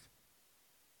Netflix.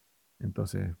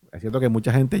 Entonces, es cierto que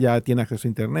mucha gente ya tiene acceso a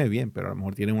Internet, bien, pero a lo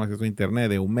mejor tiene un acceso a Internet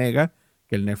de 1 mega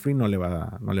que el Netflix no le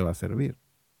va a servir.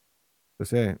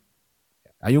 Entonces,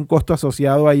 hay un costo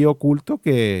asociado ahí oculto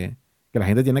que la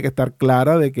gente tiene que estar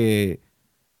clara de que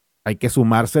hay que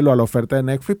sumárselo a la oferta de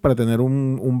Netflix para tener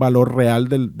un valor real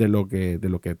de lo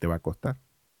que te va a costar.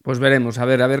 Pues veremos, a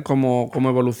ver cómo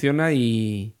evoluciona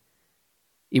y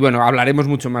bueno, hablaremos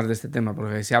mucho más de este tema,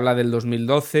 porque se habla del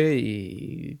 2012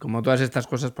 y como todas estas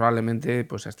cosas probablemente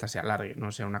pues hasta se alargue,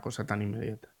 no sea una cosa tan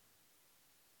inmediata.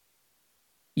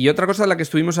 Y otra cosa de la que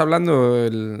estuvimos hablando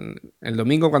el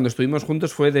domingo cuando estuvimos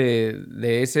juntos fue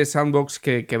de ese sandbox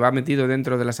que va metido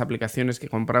dentro de las aplicaciones que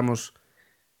compramos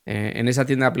en esa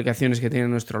tienda de aplicaciones que tiene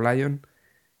nuestro Lion,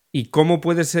 y cómo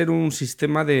puede ser un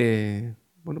sistema de,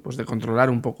 bueno, pues de controlar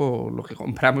un poco lo que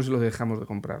compramos y lo que dejamos de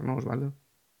comprar, ¿no, Osvaldo?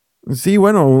 Sí,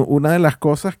 bueno, una de las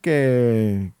cosas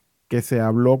que se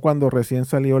habló cuando recién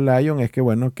salió Lion es que,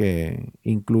 bueno, que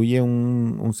incluye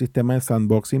un sistema de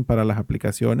sandboxing para las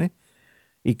aplicaciones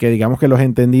y que digamos que los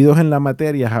entendidos en la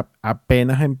materia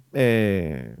apenas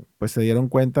pues se dieron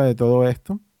cuenta de todo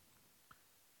esto.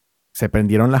 Se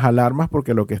prendieron las alarmas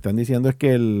porque lo que están diciendo es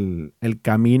que el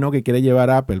camino que quiere llevar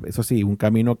Apple, eso sí, un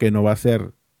camino que no va a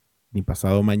ser ni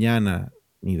pasado mañana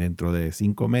ni dentro de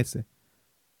 5 meses,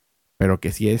 pero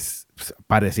que sí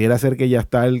pareciera ser que ya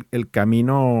está el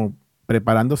camino,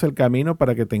 preparándose el camino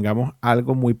para que tengamos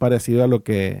algo muy parecido a lo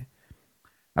que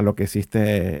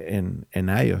existe en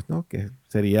iOS, ¿no? Que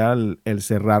sería el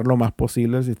cerrar lo más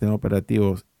posible el sistema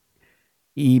operativo.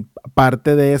 Y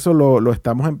parte de eso lo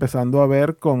estamos empezando a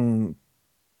ver en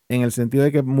el sentido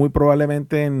de que muy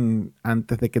probablemente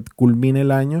antes de que culmine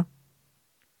el año,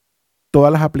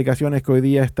 todas las aplicaciones que hoy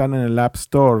día están en el App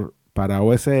Store para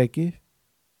OS X,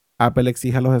 Apple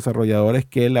exige a los desarrolladores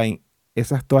que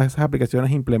todas esas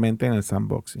aplicaciones implementen el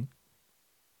sandboxing.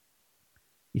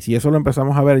 Y si eso lo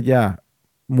empezamos a ver ya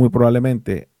muy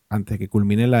probablemente antes de que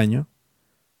culmine el año,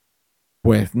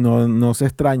 pues no se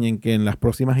extrañen que en las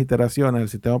próximas iteraciones del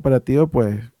sistema operativo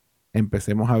pues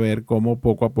empecemos a ver cómo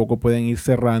poco a poco pueden ir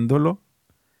cerrándolo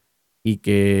y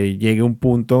que llegue un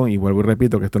punto, y vuelvo y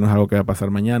repito que esto no es algo que va a pasar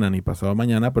mañana ni pasado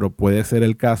mañana, pero puede ser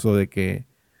el caso de que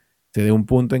se dé un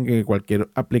punto en que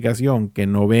cualquier aplicación que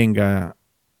no venga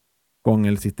con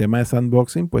el sistema de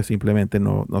sandboxing pues simplemente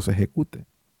no se ejecute.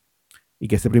 Y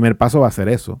que ese primer paso va a ser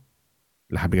eso.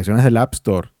 Las aplicaciones del App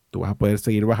Store, tú vas a poder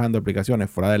seguir bajando aplicaciones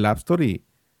fuera del App Store y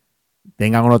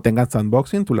tengan o no tengan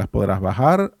sandboxing, tú las podrás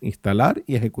bajar, instalar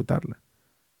y ejecutarlas.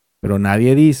 Pero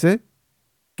nadie dice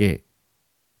que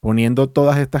poniendo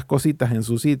todas estas cositas en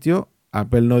su sitio,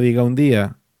 Apple no diga un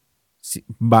día,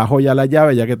 bajo ya la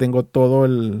llave, ya que tengo todo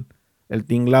el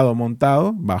tinglado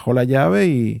montado, bajo la llave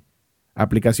y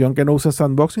aplicación que no usa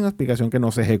sandboxing, aplicación que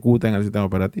no se ejecuta en el sistema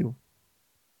operativo.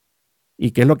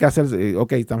 ¿Y qué es lo que hace?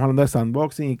 Ok, estamos hablando de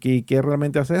sandboxing. ¿Y qué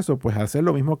realmente hace eso? Pues hace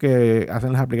lo mismo que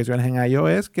hacen las aplicaciones en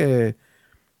iOS, que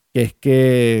es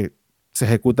que se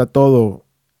ejecuta todo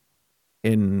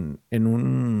en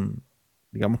un,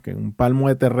 digamos que en un palmo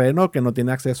de terreno que no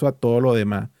tiene acceso a todo lo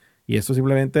demás. Y eso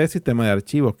simplemente es sistema de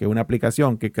archivos, que una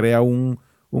aplicación que crea un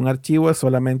archivo es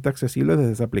solamente accesible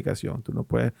desde esa aplicación. Tú no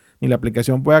puedes, ni la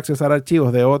aplicación puede accesar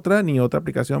archivos de otra, ni otra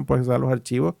aplicación puede accesar los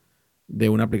archivos de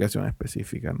una aplicación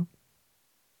específica, ¿no?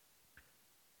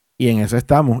 Y en eso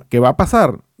estamos. ¿Qué va a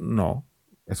pasar? No.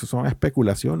 Eso son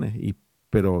especulaciones.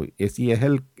 Pero sí es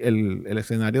el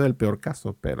escenario del peor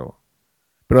caso. Pero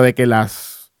de que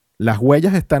las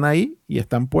huellas están ahí y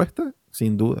están puestas,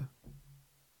 sin duda.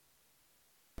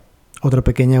 Otra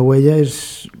pequeña huella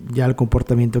es ya el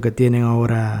comportamiento que tienen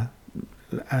ahora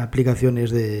aplicaciones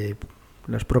de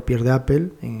las propias de Apple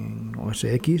en OS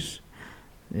X,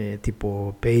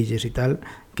 tipo Pages y tal,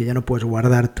 que ya no puedes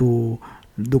guardar tu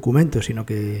documento, sino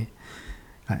que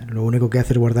lo único que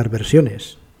hace es guardar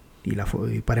versiones. Y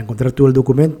para encontrar tú el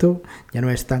documento ya no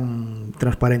es tan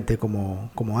transparente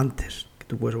como antes. Que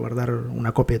tú puedes guardar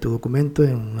una copia de tu documento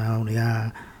en una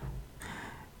unidad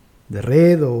de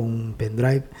red o un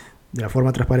pendrive de la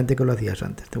forma transparente que lo hacías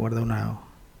antes. Te guarda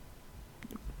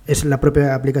es la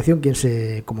propia aplicación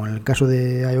como en el caso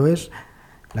de iOS,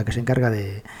 la que se encarga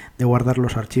de guardar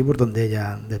los archivos donde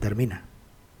ella determina.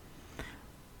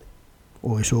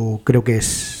 O eso creo que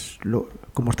es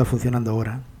cómo está funcionando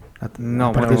ahora a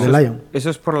partir de Lion.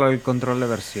 Eso es por el control de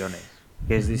versiones,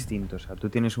 que es distinto. O sea, tú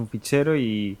tienes un fichero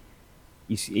y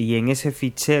en ese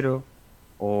fichero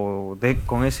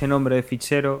con ese nombre de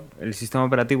fichero, el sistema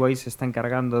operativo ahí se está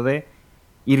encargando de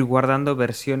ir guardando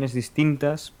versiones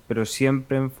distintas, pero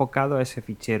siempre enfocado a ese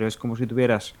fichero. Es como si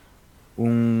tuvieras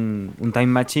un Time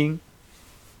Machine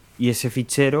y ese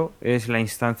fichero es la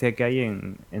instancia que hay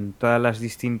en todas las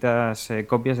distintas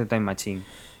copias de Time Machine.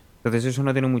 Entonces eso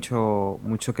no tiene mucho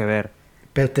que ver.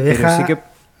 Pero te deja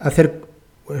hacer,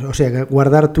 o sea,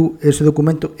 guardar tú ese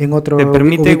documento en otro ubicación. Te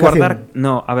permite guardar.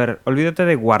 No, a ver, olvídate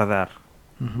de guardar,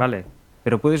 ¿vale?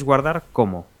 Pero puedes guardar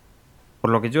 ¿cómo?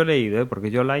 Por lo que yo he leído, porque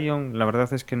yo Lion, la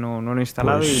verdad es que no lo he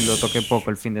instalado y lo toqué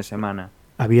poco el fin de semana.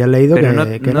 Había leído pero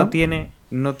que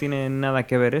no tiene nada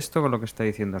que ver esto con lo que está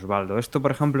diciendo Osvaldo. Esto, por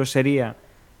ejemplo, sería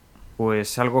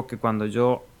pues algo que cuando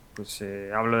yo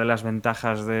hablo de las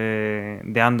ventajas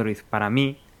de Android para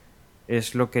mí,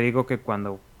 es lo que digo que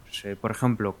cuando Pues, por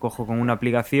ejemplo, cojo con una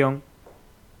aplicación,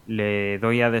 le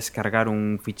doy a descargar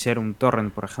un fichero, un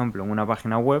torrent, por ejemplo, en una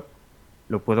página web,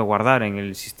 lo puedo guardar en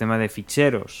el sistema de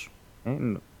ficheros,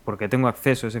 porque tengo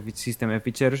acceso a ese sistema de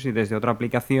ficheros y desde otra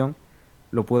aplicación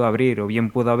lo puedo abrir, o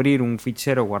bien puedo abrir un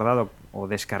fichero guardado o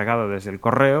descargado desde el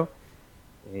correo.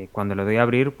 Cuando le doy a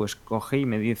abrir, pues coge y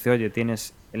me dice, oye,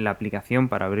 tienes la aplicación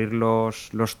para abrir los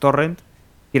torrent,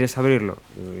 ¿quieres abrirlo?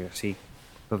 Y digo, sí.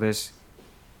 Entonces,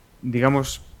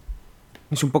 digamos,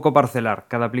 es un poco parcelar.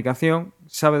 Cada aplicación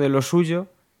sabe de lo suyo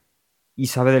y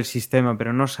sabe del sistema,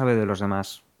 pero no sabe de los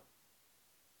demás.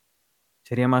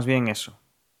 Sería más bien eso.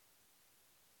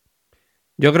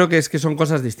 Yo creo que es que son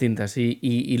cosas distintas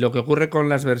y lo que ocurre con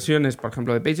las versiones, por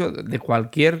ejemplo, de Page, de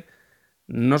cualquier,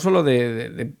 no solo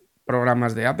de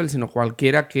programas de Apple, sino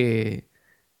cualquiera que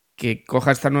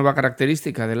coja esta nueva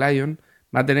característica de Lion,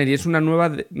 va a tener, y es una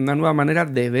nueva manera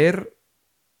de ver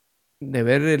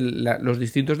los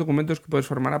distintos documentos que puedes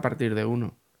formar a partir de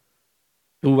uno.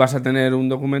 Tú vas a tener un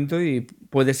documento y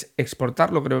puedes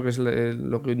exportarlo, creo que es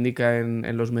lo que indica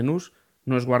en los menús.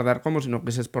 No es guardar como, sino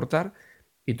que es exportar.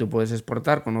 Y tú puedes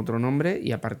exportar con otro nombre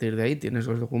y a partir de ahí tienes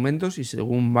los documentos y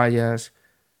según vayas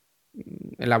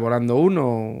elaborando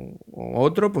uno o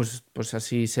otro, pues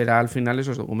así será al final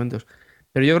esos documentos.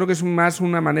 Pero yo creo que es más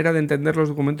una manera de entender los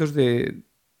documentos de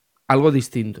algo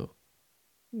distinto.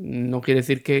 No quiere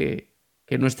decir que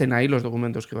no estén ahí los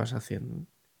documentos que vas haciendo.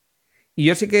 Y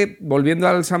yo sí que, volviendo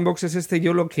al Sandboxes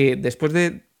yo lo que, después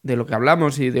de lo que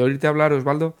hablamos y de oírte hablar,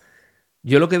 Osvaldo,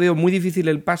 yo lo que veo muy difícil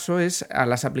el paso es a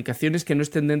las aplicaciones que no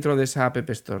estén dentro de esa App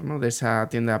Store, ¿no? De esa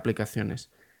tienda de aplicaciones.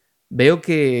 Veo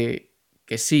que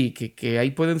sí, que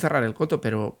ahí pueden cerrar el coto,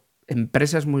 pero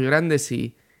empresas muy grandes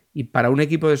y para un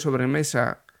equipo de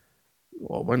sobremesa,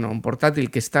 o bueno, un portátil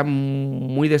que están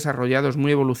muy desarrollados,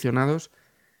 muy evolucionados,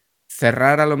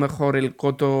 cerrar a lo mejor el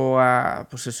coto a,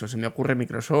 pues eso, se me ocurre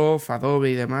Microsoft, Adobe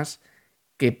y demás,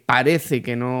 que parece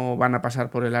que no van a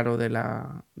pasar por el aro de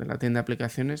la tienda de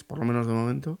aplicaciones, por lo menos de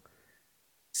momento,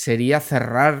 sería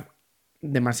cerrar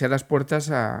demasiadas puertas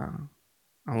a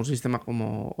un sistema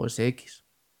como OS X.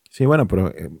 Sí, bueno,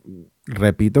 pero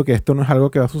repito que esto no es algo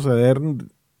que va a suceder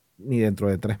ni dentro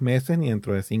de 3 meses, ni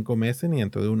dentro de 5 meses, ni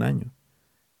dentro de un año.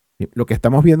 Lo que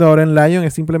estamos viendo ahora en Lion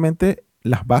es simplemente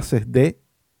las bases de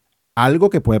algo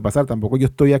que puede pasar. Tampoco yo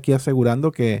estoy aquí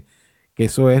asegurando que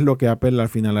eso es lo que Apple al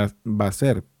final va a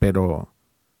hacer, pero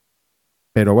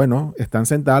bueno, están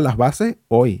sentadas las bases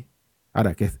hoy.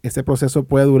 Ahora, que ese proceso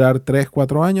puede durar 3,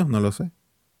 4 años, no lo sé.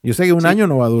 Yo sé que un año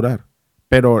no va a durar,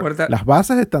 pero las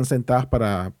bases están sentadas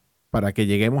para que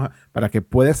lleguemos, para que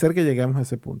puede ser que lleguemos a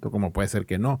ese punto, como puede ser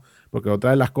que no. Porque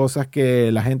otra de las cosas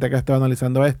que la gente que ha estado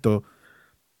analizando esto,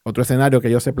 otro escenario que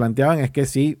ellos se planteaban es que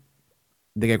sí,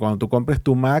 de que cuando tú compres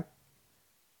tu Mac,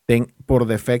 por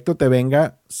defecto te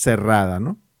venga cerrada,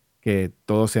 ¿no? Que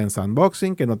todo sea en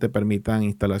sandboxing, que no te permitan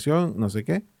instalación, no sé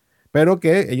qué, pero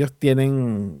que ellos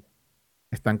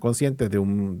están conscientes de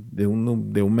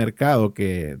un mercado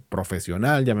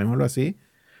profesional, llamémoslo así,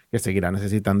 que seguirá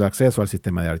necesitando acceso al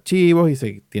sistema de archivos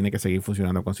y tiene que seguir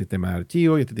funcionando con sistema de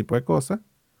archivos y este tipo de cosas,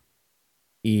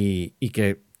 y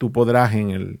que tú podrás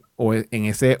en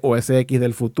ese OS X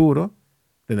del futuro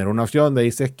tener una opción donde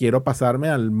dices quiero pasarme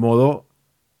al modo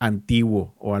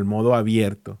antiguo o al modo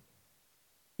abierto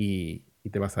y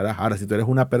te pasarás. Ahora, si tú eres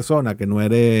una persona que no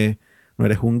eres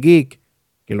un geek,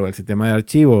 que lo del sistema de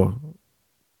archivos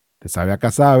te sabe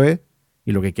acá sabe,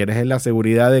 y lo que quieres es la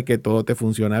seguridad de que todo te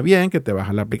funciona bien, que te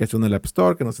bajas la aplicación del App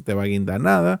Store, que no se te va a guindar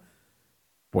nada,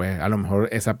 pues a lo mejor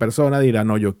esa persona dirá,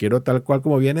 no, yo quiero tal cual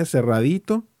como viene,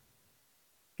 cerradito,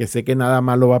 que sé que nada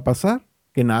malo va a pasar,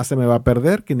 que nada se me va a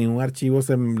perder, que ningún archivo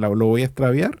lo voy a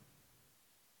extraviar.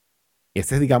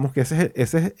 Digamos que ese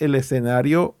es el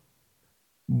escenario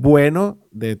bueno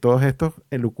de todas estas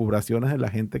elucubraciones de la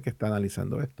gente que está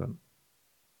analizando esto, ¿no?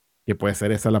 Que puede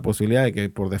ser esa la posibilidad de que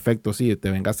por defecto sí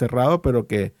te venga cerrado, pero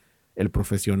que el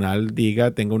profesional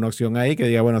tenga una opción ahí que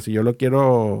diga, bueno, si yo lo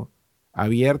quiero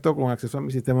abierto con acceso a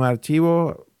mi sistema de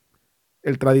archivos,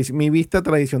 mi vista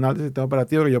tradicional del sistema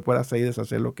operativo, que yo pueda hacer y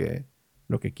deshacer lo que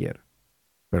quiera.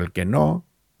 Pero el que no,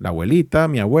 la abuelita,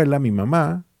 mi abuela, mi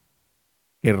mamá,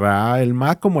 querrá el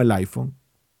Mac como el iPhone,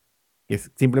 que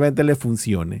simplemente le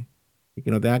funcione y que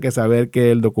no tenga que saber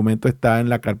que el documento está en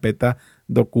la carpeta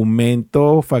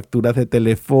documento, facturas de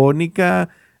telefónica,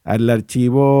 al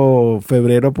archivo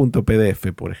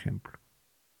febrero.pdf, por ejemplo.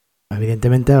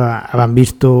 Evidentemente habrán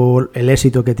visto el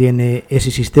éxito que tiene ese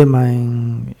sistema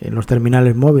en los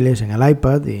terminales móviles, en el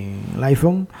iPad y en el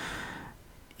iPhone,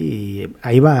 y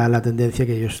ahí va la tendencia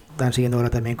que ellos están siguiendo ahora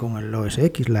también con el OS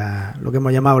X, lo que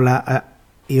hemos llamado la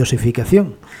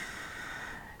iosificación.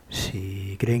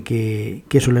 Si creen que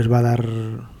eso les va a dar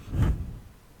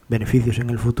beneficios en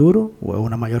el futuro o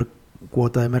una mayor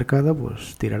cuota de mercado,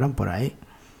 pues tirarán por ahí.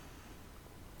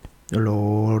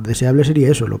 Lo deseable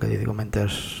sería eso, lo que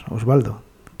comentas, Osvaldo,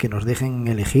 que nos dejen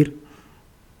elegir,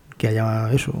 que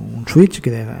haya eso, un switch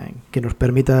que nos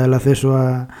permita el acceso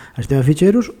al sistema de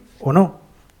ficheros o no.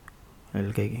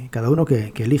 Cada uno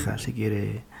que elija si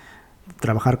quiere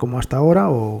trabajar como hasta ahora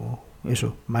o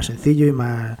eso, más sencillo y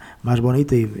más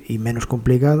bonito y menos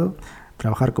complicado,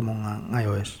 trabajar como en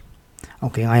iOS.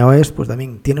 Aunque en iOS pues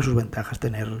también tiene sus ventajas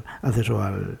tener acceso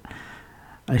al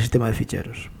sistema de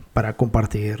ficheros para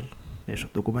compartir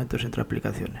documentos entre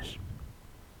aplicaciones.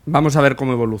 Vamos a ver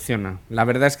cómo evoluciona. La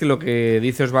verdad es que lo que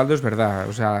dice Osvaldo es verdad.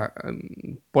 O sea,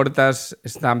 puertas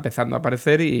están empezando a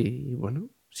aparecer y bueno,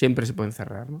 siempre se pueden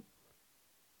cerrar, ¿no?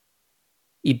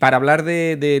 Y para hablar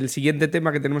del siguiente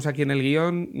tema que tenemos aquí en el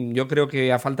guión, yo creo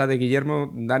que a falta de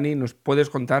Guillermo, Dani, ¿nos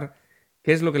puedes contar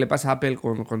qué es lo que le pasa a Apple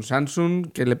con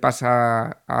Samsung? ¿Qué le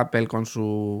pasa a Apple con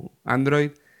su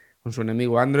Android, con su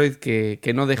enemigo Android,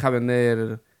 que no deja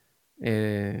vender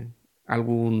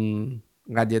algún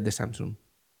gadget de Samsung?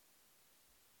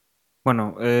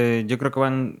 Bueno, yo creo que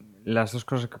van las dos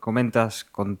cosas que comentas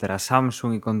contra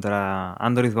Samsung y contra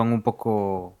Android van un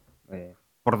poco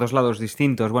por dos lados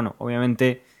distintos. Bueno,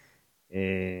 obviamente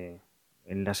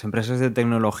en las empresas de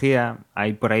tecnología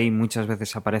hay por ahí muchas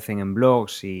veces aparecen en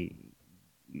blogs y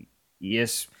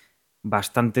es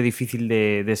bastante difícil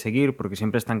de seguir porque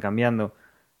siempre están cambiando.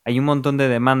 Hay un montón de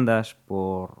demandas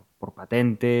por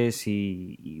patentes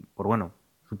y por, bueno,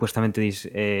 supuestamente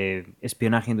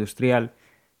espionaje industrial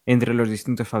entre los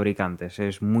distintos fabricantes.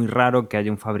 Es muy raro que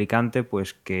haya un fabricante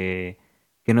pues que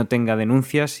no tenga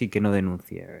denuncias y que no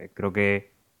denuncie. Creo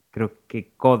que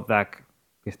Kodak,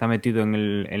 que está metido en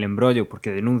el embrollo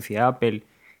porque denuncia a Apple,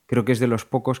 creo que es de los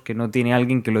pocos que no tiene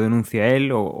alguien que lo denuncie a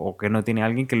él o que no tiene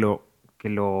alguien que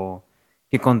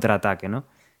contraataque, ¿no?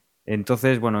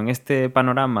 Entonces, bueno, en este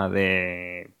panorama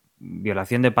de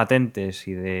violación de patentes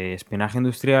y de espionaje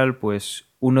industrial, pues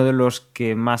uno de los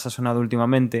que más ha sonado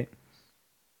últimamente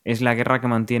es la guerra que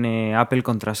mantiene Apple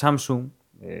contra Samsung.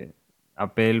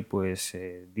 Apple pues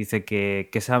dice que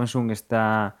Samsung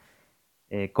está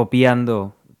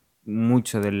copiando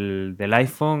mucho del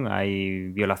iPhone, hay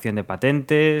violación de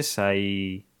patentes,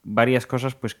 hay varias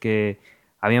cosas pues que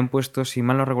habían puesto, si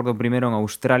mal no recuerdo, primero en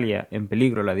Australia en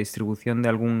peligro la distribución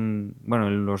de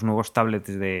los nuevos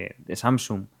tablets de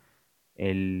Samsung,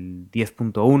 el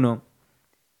 10.1.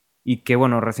 Y que,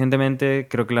 bueno, recientemente,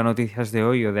 creo que la noticia es de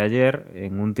hoy o de ayer,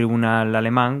 en un tribunal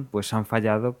alemán, pues han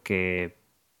fallado que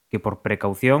por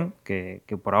precaución, que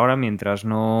por ahora, mientras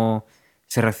no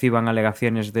se reciban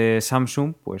alegaciones de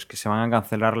Samsung, pues que se van a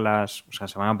cancelar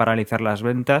se van a paralizar las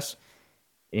ventas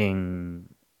en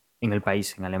el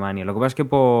país, en Alemania. Lo que pasa es que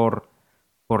creo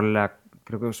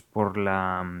que es por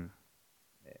la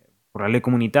ley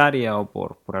comunitaria o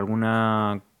por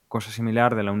alguna cosa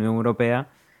similar de la Unión Europea,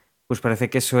 pues parece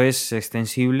que eso es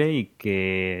extensible y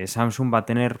que Samsung va a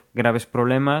tener graves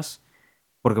problemas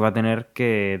porque va a tener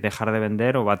que dejar de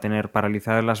vender o va a tener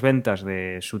paralizadas las ventas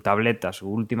de su tableta,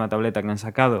 su última tableta que han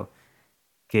sacado,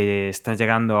 que está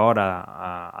llegando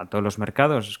ahora a todos los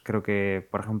mercados. Creo que,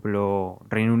 por ejemplo,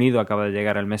 Reino Unido acaba de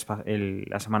llegar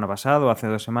la semana pasada o hace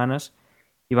 2 semanas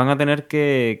y van a tener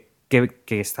que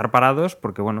estar parados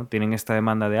porque, bueno, tienen esta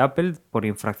demanda de Apple por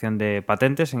infracción de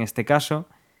patentes en este caso,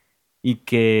 y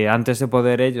que antes de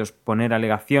poder ellos poner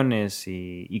alegaciones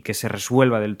y que se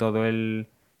resuelva del todo el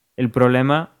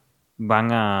problema, van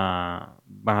a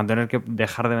tener que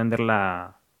dejar de vender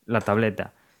la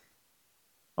tableta.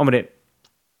 Hombre,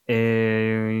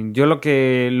 yo lo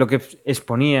que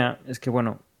exponía es que,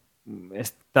 bueno,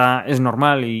 es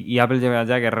normal y Apple lleva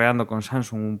ya guerreando con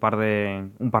Samsung un par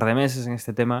de meses en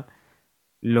este tema.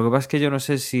 Lo que pasa es que yo no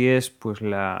sé si es pues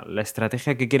la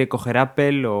estrategia que quiere coger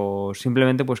Apple o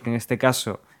simplemente pues que en este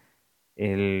caso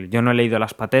yo no he leído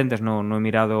las patentes, no he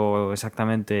mirado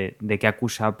exactamente de qué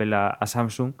acusa Apple a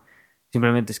Samsung.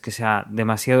 Simplemente es que sea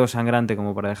demasiado sangrante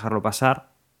como para dejarlo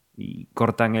pasar y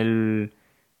cortan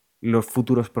los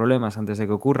futuros problemas antes de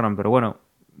que ocurran. Pero bueno,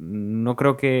 no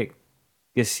creo que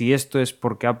si esto es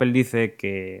porque Apple dice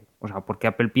porque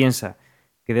Apple piensa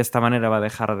que de esta manera va a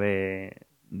dejar de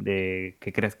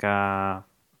que crezca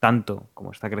tanto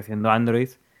como está creciendo Android,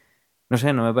 no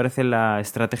sé, no me parece la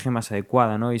estrategia más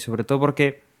adecuada, ¿no? Y sobre todo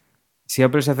porque si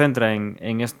Apple se centra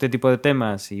en este tipo de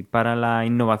temas y para la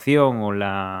innovación o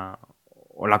la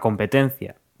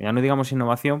competencia, ya no digamos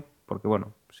innovación, porque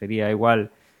bueno, sería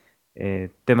igual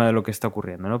tema de lo que está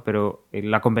ocurriendo, ¿no? Pero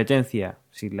la competencia,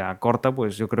 si la corta,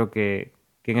 pues yo creo que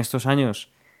en estos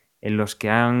años en los que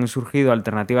han surgido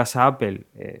alternativas a Apple,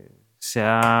 se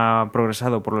ha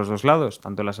progresado por los dos lados.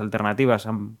 Tanto las alternativas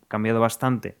han cambiado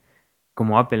bastante,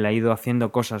 como Apple ha ido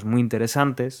haciendo cosas muy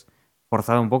interesantes,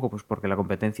 forzado un poco pues porque la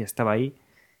competencia estaba ahí.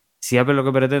 Si Apple lo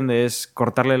que pretende es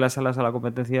cortarle las alas a la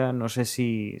competencia, no sé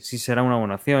si será una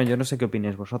buena opción. Yo no sé qué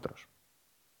opinéis vosotros.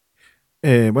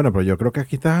 Bueno, pero yo creo que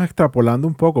aquí estás extrapolando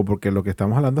un poco, porque lo que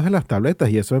estamos hablando es de las tabletas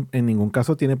y eso en ningún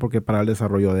caso tiene por qué parar el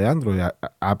desarrollo de Android.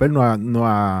 Apple no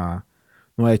ha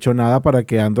hecho nada para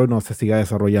que Android no se siga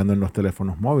desarrollando en los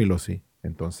teléfonos móviles, ¿sí?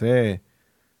 Entonces,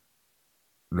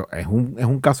 es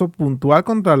un caso puntual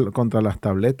contra las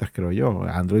tabletas, creo yo.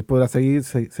 Android podrá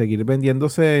seguir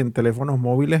vendiéndose en teléfonos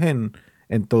móviles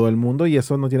en todo el mundo y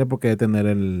eso no tiene por qué detener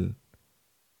el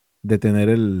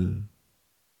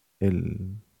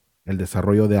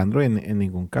desarrollo de Android en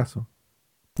ningún caso.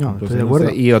 No, Entonces, estoy de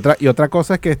acuerdo. Y otra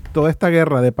cosa es que toda esta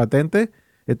guerra de patentes,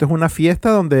 esto es una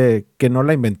fiesta que no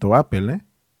la inventó Apple, ¿eh?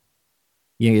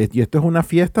 Y esto es una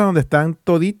fiesta donde están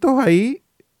toditos ahí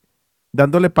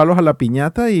dándole palos a la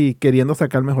piñata y queriendo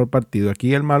sacar el mejor partido.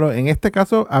 Aquí el malo, en este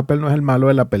caso, Apple no es el malo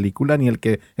de la película ni el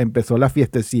que empezó la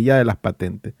fiestecilla de las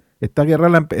patentes. Esta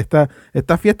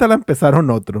fiesta la empezaron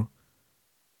otros.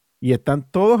 Y están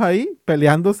todos ahí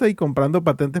peleándose y comprando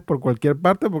patentes por cualquier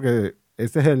parte porque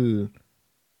ese es el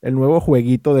nuevo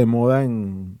jueguito de moda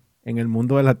en el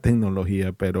mundo de la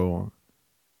tecnología. Pero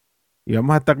y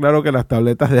vamos a estar claro que las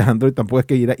tabletas de Android tampoco es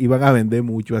que iban a vender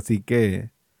mucho, así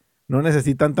que no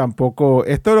necesitan tampoco.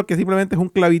 Esto lo que simplemente es un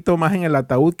clavito más en el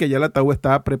ataúd, que ya el ataúd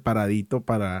estaba preparadito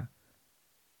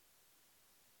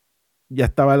ya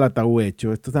estaba el ataúd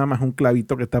hecho. Esto es nada más un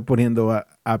clavito que está poniendo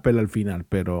Apple al final,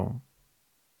 pero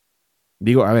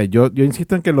digo, a ver, yo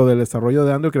insisto en que lo del desarrollo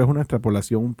de Android creo que es una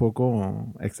extrapolación un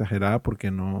poco exagerada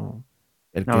porque no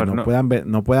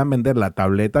puedan vender la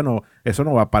tableta, eso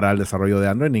no va a parar el desarrollo de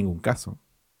Android en ningún caso.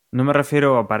 No me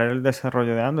refiero a parar el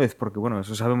desarrollo de Android porque, bueno,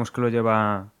 eso sabemos que lo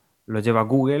lleva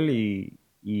Google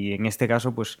y en este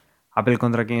caso, pues, Apple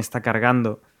contra quien está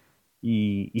cargando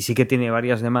y sí que tiene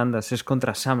varias demandas es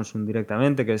contra Samsung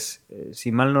directamente, que es,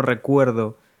 si mal no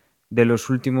recuerdo, de los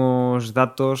últimos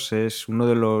datos es uno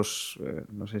de los,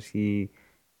 no sé si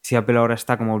Apple ahora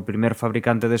está como el primer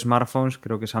fabricante de smartphones,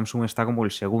 creo que Samsung está como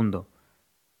el segundo.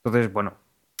 Entonces, bueno,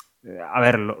 a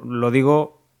ver, lo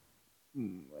digo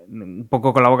un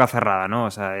poco con la boca cerrada, ¿no?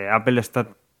 O sea, Apple está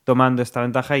tomando esta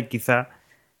ventaja y quizá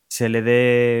se le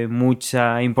dé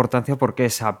mucha importancia porque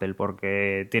es Apple,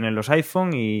 porque tiene los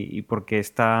iPhone y porque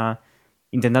está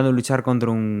intentando luchar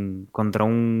contra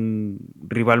un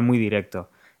rival muy directo.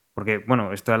 Porque,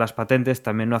 bueno, esto de las patentes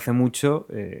también no hace mucho.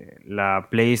 La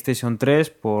PlayStation 3,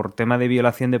 por tema de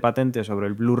violación de patentes sobre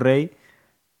el Blu-ray,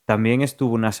 también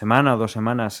estuvo una semana o 2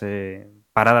 semanas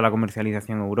parada la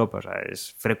comercialización en Europa. O sea,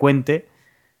 es frecuente,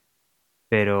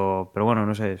 pero bueno,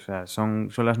 no sé. O sea, son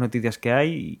las noticias que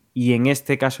hay. Y en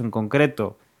este caso en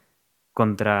concreto,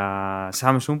 contra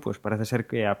Samsung, pues parece ser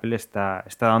que Apple está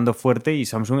dando fuerte y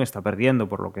Samsung está perdiendo,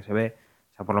 por lo que se ve.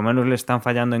 O sea, por lo menos le están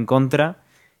fallando en contra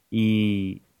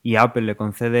y a Apple le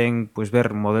conceden pues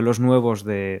ver modelos nuevos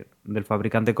del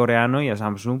fabricante coreano y a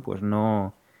Samsung pues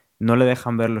no le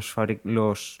dejan ver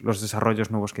los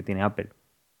desarrollos nuevos que tiene Apple.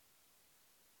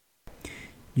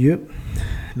 Yo,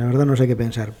 la verdad, no sé qué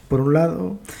pensar. Por un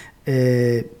lado,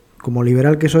 como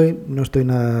liberal que soy, no soy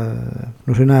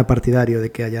nada partidario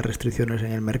de que haya restricciones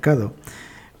en el mercado.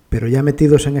 Pero ya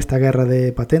metidos en esta guerra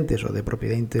de patentes o de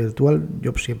propiedad intelectual,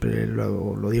 yo siempre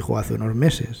lo dijo hace unos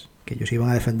meses, que ellos iban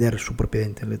a defender su propiedad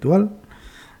intelectual.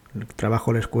 El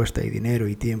trabajo les cuesta y dinero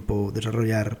y tiempo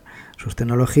desarrollar sus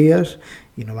tecnologías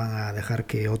y no van a dejar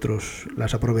que otros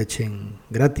las aprovechen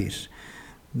gratis.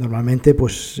 Normalmente,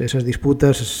 pues esas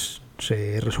disputas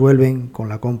se resuelven con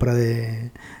la compra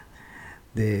de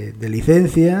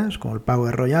licencias, con el pago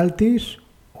de royalties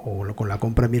o con la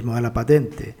compra mismo de la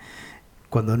patente.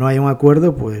 Cuando no hay un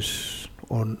acuerdo, pues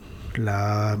o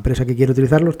la empresa que quiere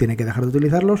utilizarlos tiene que dejar de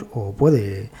utilizarlos o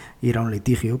puede ir a un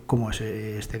litigio, como es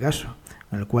este caso,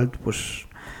 en el cual pues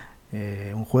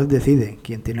un juez decide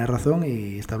quién tiene razón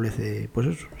y establece pues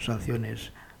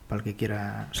sanciones para el que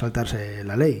quiera saltarse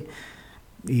la ley.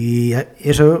 Y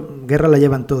eso, guerra la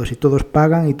llevan todos y todos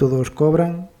pagan y todos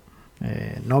cobran.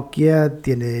 Nokia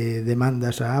tiene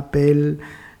demandas a Apple,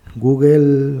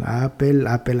 Google a Apple,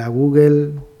 Apple a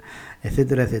Google,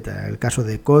 etcétera, etcétera. El caso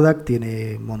de Kodak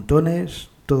tiene montones,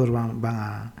 todos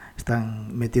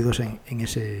están metidos en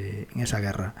esa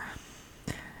guerra.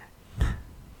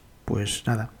 Pues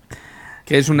nada.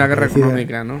 Que es una guerra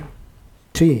económica, ¿no?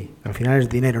 Sí, al final es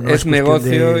dinero, ¿no? Es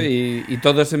negocio y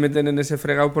todos se meten en ese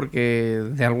fregado porque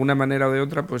de alguna manera o de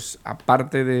otra, pues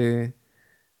aparte de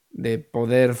de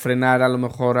poder frenar a lo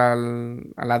mejor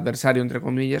al adversario, entre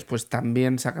comillas, pues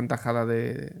también sacan tajada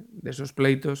de esos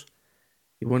pleitos.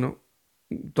 Y bueno,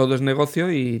 todo es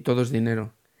negocio y todo es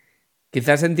dinero.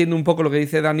 Quizás entiendo un poco lo que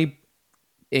dice Dani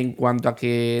en cuanto a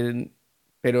que...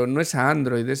 Pero no es a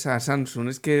Android, es a Samsung.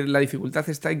 Es que la dificultad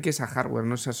está en que es a hardware,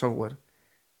 no es a software.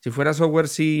 Si fuera software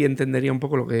sí entendería un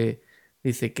poco lo que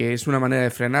dice, que es una manera de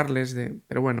frenarles.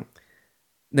 Pero bueno,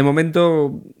 de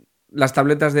momento las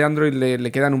tabletas de Android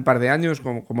le quedan un par de años,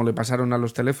 como le pasaron a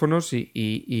los teléfonos,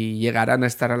 y llegarán a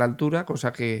estar a la altura,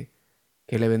 cosa que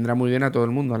le vendrá muy bien a todo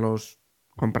el mundo, a los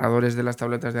compradores de las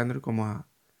tabletas de Android como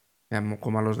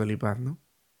a los del iPad, ¿no?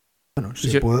 Bueno,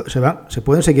 se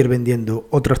pueden seguir vendiendo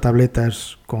otras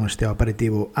tabletas con este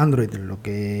operativo Android. Lo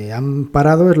que han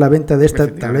parado es la venta de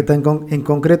esta tableta en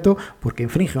concreto porque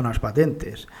infringe unas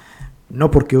patentes. No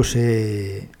porque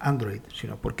use Android,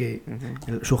 sino porque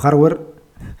su hardware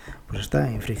pues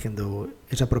está infringiendo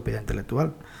esa propiedad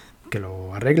intelectual. Que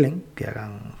lo arreglen, que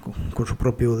hagan con su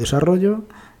propio desarrollo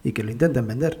y que lo intenten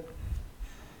vender.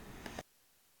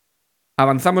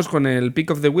 Avanzamos con el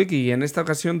Pick of the Week y en esta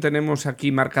ocasión tenemos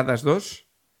aquí marcadas dos.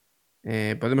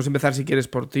 Podemos empezar si quieres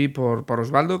por ti, por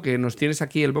Osvaldo, que nos tienes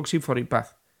aquí el Boxee for iPad.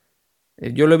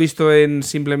 Yo lo he visto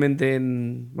simplemente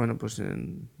en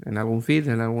algún feed,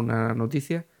 en alguna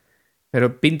noticia,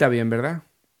 pero pinta bien, ¿verdad?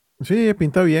 Sí,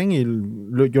 pinta bien y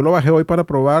yo lo bajé hoy para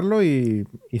probarlo y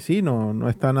sí, no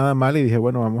está nada mal y dije,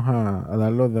 bueno, vamos a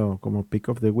darlo como Pick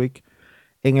of the Week.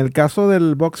 En el caso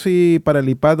del Boxee para el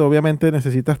iPad, obviamente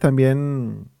necesitas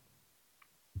también,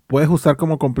 puedes usar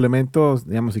como complementos,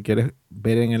 digamos, si quieres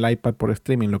ver en el iPad por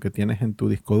streaming lo que tienes en tu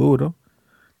disco duro,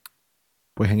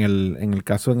 pues en el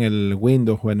caso en el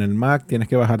Windows o en el Mac, tienes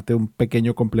que bajarte un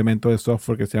pequeño complemento de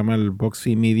software que se llama el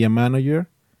Boxee Media Manager.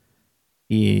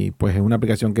 Y pues es una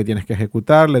aplicación que tienes que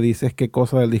ejecutar, le dices qué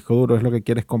cosa del disco duro es lo que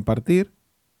quieres compartir.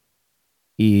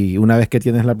 Y una vez que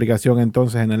tienes la aplicación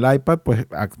entonces en el iPad, pues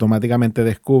automáticamente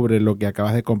descubre lo que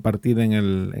acabas de compartir en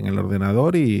el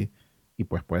ordenador y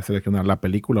pues puedes seleccionar la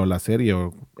película o la serie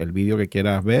o el vídeo que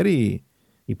quieras ver y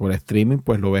por streaming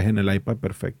pues lo ves en el iPad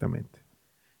perfectamente.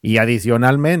 Y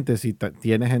adicionalmente, si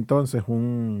tienes entonces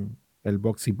el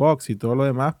Boxee Box y todo lo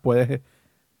demás, puedes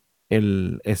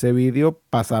ese vídeo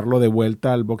pasarlo de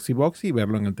vuelta al Boxee Box y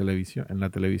verlo en la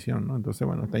televisión, ¿no? Entonces,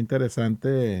 bueno, está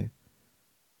interesante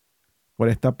por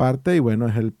esta parte y bueno,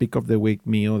 es el Pick of the Week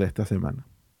mío de esta semana.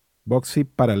 Boxee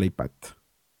para el iPad.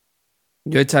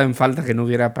 Yo he echado en falta que no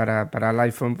hubiera para el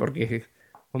iPhone porque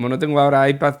como no tengo ahora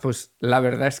iPad, pues la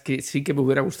verdad es que sí que me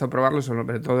hubiera gustado probarlo,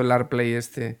 sobre todo el AirPlay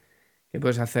que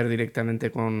puedes hacer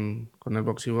directamente con el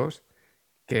Boxee Box,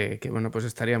 que bueno, pues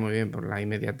estaría muy bien por la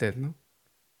inmediatez, ¿no?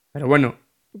 Pero bueno,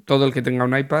 todo el que tenga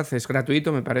un iPad es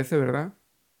gratuito, me parece, ¿verdad?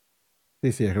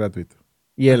 Sí, es gratuito.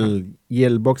 Y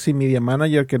el Boxee Media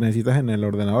Manager que necesitas en el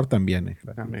ordenador también es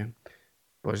gratuito. También.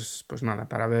 Pues nada,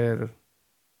 para ver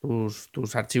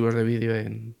tus archivos de vídeo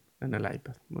en el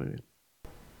iPad. Muy bien.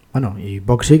 Bueno, y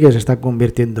Boxee que se está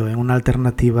convirtiendo en una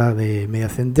alternativa de media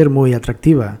center muy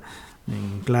atractiva,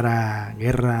 en clara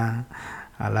guerra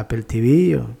al Apple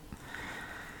TV.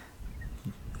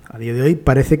 A día de hoy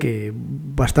parece que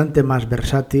bastante más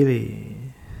versátil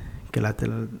que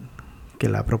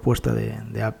la propuesta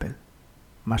de Apple.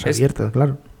 Más abierta,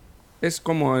 claro. Es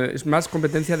más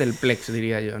competencia del Plex,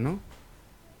 diría yo, ¿no?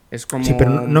 Es como... Sí,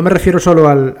 pero no me refiero solo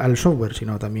al software,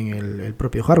 sino también el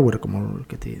propio hardware, como el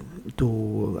que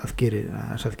tú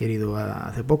has adquirido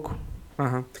hace poco.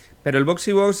 Ajá. Pero el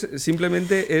Boxee Box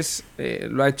simplemente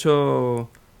lo ha hecho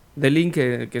D-Link,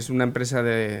 que es una empresa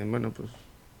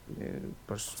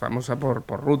pues famosa por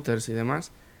routers y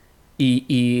demás,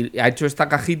 y ha hecho esta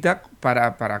cajita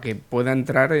para que pueda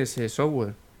entrar ese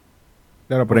software.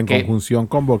 Claro, pero en conjunción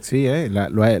con Boxee, ¿eh? La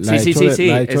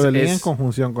ha hecho D-Link en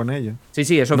conjunción con ellos. Sí,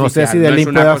 es oficial. No sé si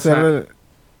D-Link puede hacer...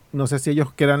 No sé si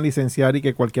ellos quieran licenciar y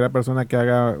que cualquier persona que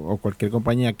haga, o cualquier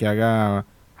compañía que haga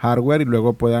hardware y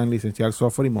luego puedan licenciar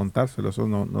software y montárselo. Eso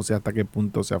no sé hasta qué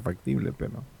punto sea factible,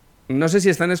 pero... No sé si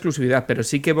está en exclusividad, pero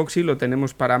sí que Boxee lo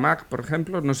tenemos para Mac, por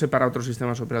ejemplo. No sé para otros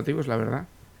sistemas operativos, la verdad.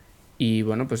 Y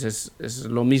bueno, pues es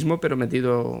lo mismo, pero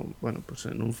metido, bueno, pues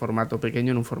en un formato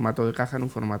pequeño, en un formato de caja, en un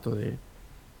formato de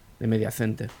media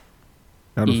center.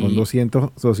 Claro, son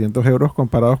 200 euros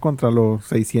comparados contra los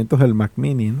 600 del Mac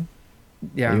Mini, ¿no?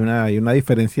 Ya. Hay una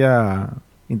diferencia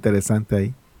interesante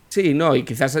ahí. Sí, no, y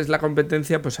quizás es la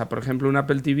competencia, pues por ejemplo, un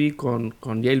Apple TV con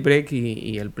Jailbreak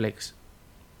y el Plex.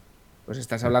 Pues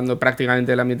estás hablando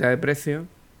prácticamente de la mitad de precio.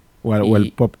 O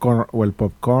el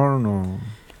popcorn o...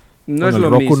 No es lo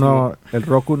mismo. El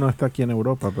Roku no está aquí en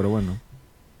Europa, pero bueno.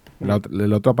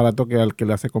 El otro aparato que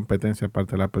le hace competencia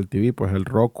aparte del Apple TV, pues el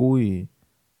Roku y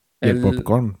Y el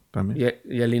popcorn también.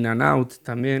 Y el in and out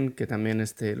también, que también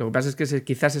lo que pasa es que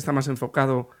quizás está más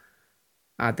enfocado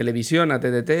a televisión, a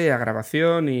TDT, a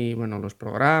grabación y bueno, los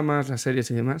programas, las series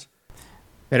y demás.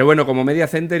 Pero bueno, como Media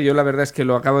Center yo la verdad es que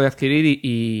lo acabo de adquirir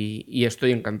y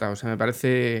estoy encantado. O sea, me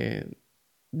parece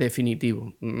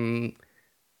definitivo.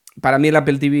 Para mí el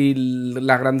Apple TV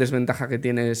la gran desventaja que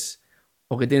tienes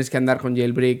o que tienes que andar con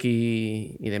jailbreak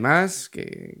y demás,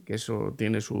 que eso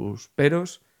tiene sus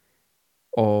peros.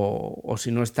 O si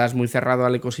no estás muy cerrado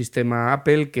al ecosistema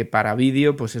Apple, que para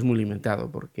vídeo pues es muy limitado,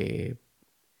 porque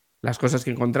las cosas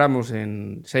que encontramos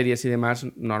en series y demás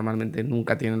normalmente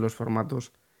nunca tienen los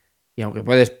formatos, y aunque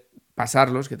puedes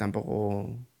pasarlos, que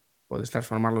tampoco puedes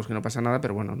transformarlos, que no pasa nada,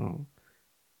 pero bueno, no.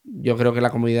 Yo creo que la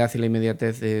comodidad y la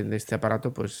inmediatez de este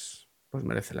aparato pues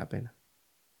merece la pena.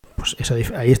 Pues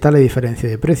ahí está la diferencia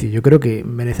de precio. Yo creo que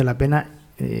merece la pena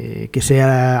que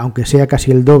sea, aunque sea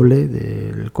casi el doble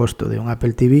del costo de un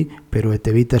Apple TV, pero te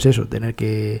evitas eso, tener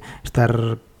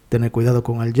cuidado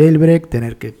con el jailbreak,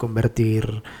 tener que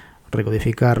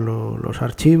recodificar los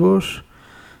archivos,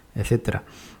 etcétera.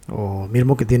 O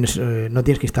mismo que no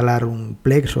tienes que instalar un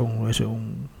Plex o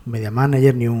un Media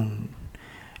Manager ni un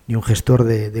gestor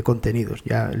de contenidos.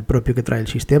 Ya el propio que trae el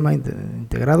sistema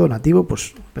integrado, nativo,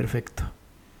 pues perfecto.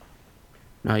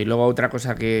 No, y luego otra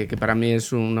cosa que para mí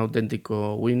es un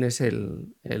auténtico win es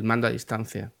el mando a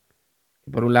distancia.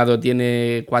 Por un lado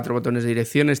tiene 4 botones de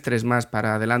direcciones, 3 más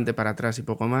para adelante, para atrás y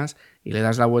poco más, y le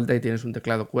das la vuelta y tienes un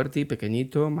teclado QWERTY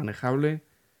pequeñito, manejable,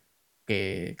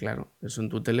 que claro, eso en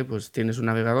tu tele pues tienes un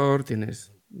navegador,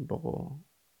 tienes un poco...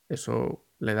 Eso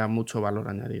le da mucho valor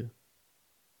añadido.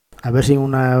 A ver si en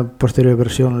una posterior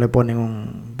versión le ponen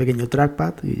un pequeño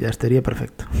trackpad y ya estaría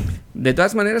perfecto. De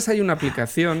todas maneras hay una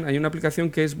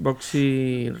aplicación que es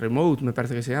Boxee Remote, me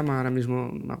parece que se llama, ahora mismo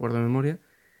no me acuerdo de memoria,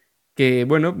 que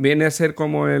bueno, viene a ser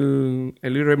como el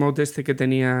iRemote que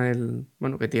tenía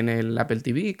que tiene el Apple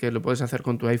TV, que lo puedes hacer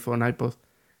con tu iPhone, iPod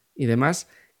y demás,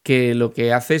 que lo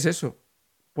que hace es eso,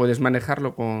 puedes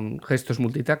manejarlo con gestos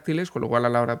multitáctiles, con lo cual a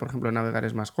la hora, por ejemplo, de navegar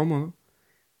es más cómodo.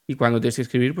 Y cuando tienes que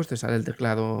escribir, pues te sale el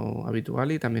teclado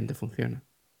habitual y también te funciona.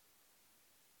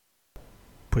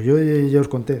 Pues yo ya os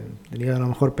conté, tenía a lo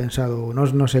mejor pensado,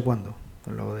 no sé cuándo,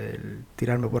 lo de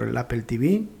tirarme por el Apple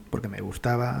TV, porque me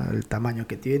gustaba el tamaño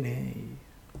que tiene,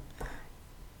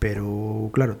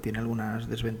 pero claro, tiene algunas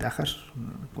desventajas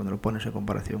cuando lo pones en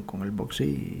comparación con el Boxee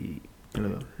y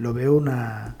lo veo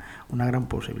una gran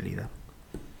posibilidad,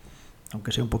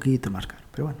 aunque sea un poquito más caro,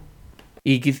 pero bueno.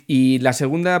 Y la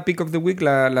segunda Pick of the Week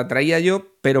la traía yo,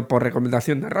 pero por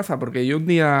recomendación de Rafa, porque yo un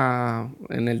día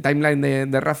en el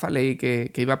timeline de Rafa leí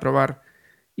que iba a probar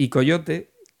iCoyote,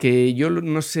 que yo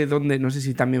no sé dónde, no sé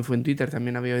si también fue en Twitter,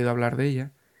 también había oído hablar de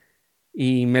ella,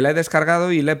 y me la he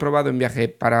descargado y la he probado en viaje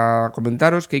para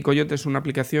comentaros que iCoyote es una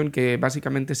aplicación que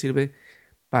básicamente sirve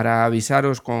para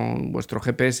avisaros con vuestro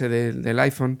GPS del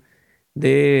iPhone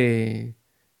de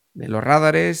los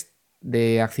radares,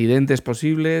 de accidentes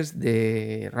posibles,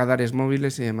 de radares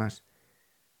móviles y demás.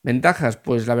 Ventajas,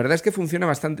 pues la verdad es que funciona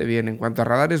bastante bien. En cuanto a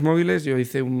radares móviles, yo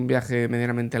hice un viaje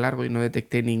medianamente largo y no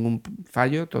detecté ningún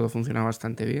fallo, todo funciona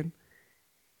bastante bien.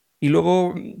 Y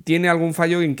luego tiene algún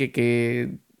fallo en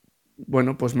que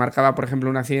bueno, pues marcaba, por ejemplo,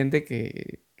 un accidente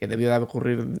que debió de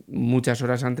ocurrir muchas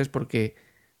horas antes porque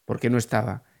no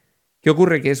estaba. ¿Qué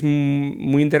ocurre? Que es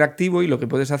muy interactivo y lo que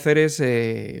puedes hacer es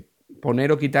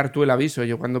poner o quitar tú el aviso.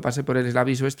 Yo cuando pasé por el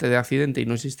aviso de accidente y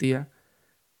no existía,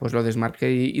 pues lo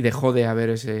desmarqué y dejó de haber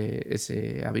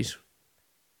ese aviso.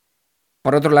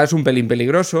 Por otro lado es un pelín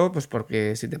peligroso, pues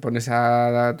porque si te pones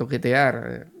a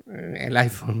toquetear el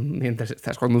iPhone mientras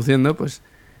estás conduciendo, pues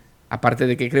aparte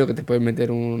de que creo que te pueden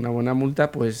meter una buena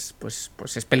multa, pues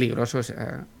es peligroso. O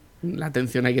sea, la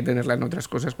atención hay que tenerla en otras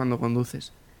cosas cuando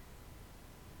conduces.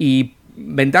 Y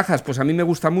ventajas, pues a mí me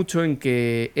gusta mucho en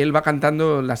que él va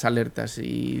cantando las alertas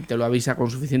y te lo avisa con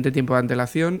suficiente tiempo de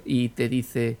antelación y te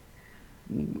dice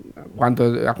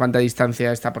a cuánta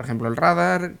distancia está, por ejemplo, el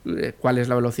radar, cuál es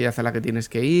la velocidad a la que tienes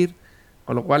que ir,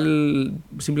 con lo cual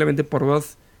simplemente por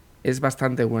voz es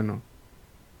bastante bueno.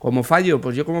 Como fallo,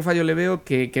 pues yo como fallo le veo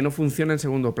que no funciona en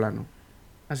segundo plano.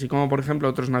 Así como, por ejemplo,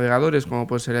 otros navegadores, como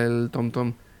puede ser el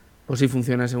TomTom, pues sí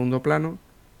funciona en segundo plano.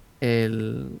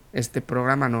 Este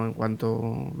programa no, en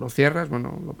cuanto lo cierras,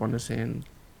 bueno, lo pones en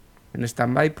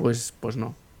stand-by, pues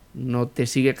no te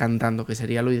sigue cantando, que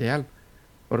sería lo ideal,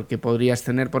 porque podrías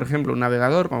tener, por ejemplo, un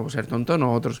navegador, como puede ser TomTom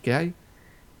o otros que hay,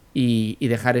 y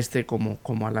dejar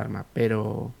como alarma,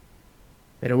 pero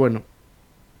bueno,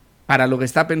 para lo que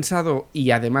está pensado y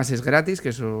además es gratis, que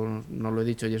eso no lo he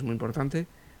dicho y es muy importante,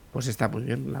 pues está muy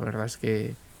bien. La verdad es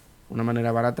que una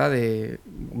manera barata,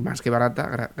 más que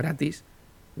barata, gratis,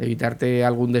 evitarte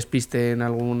algún despiste en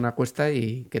alguna cuesta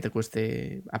y que te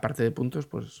cueste, aparte de puntos,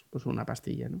 pues una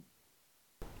pastilla, ¿no?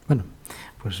 Bueno,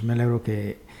 pues me alegro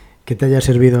que te haya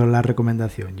servido la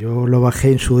recomendación. Yo lo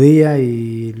bajé en su día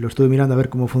y lo estuve mirando a ver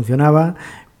cómo funcionaba,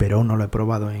 pero aún no lo he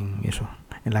probado en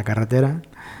la carretera.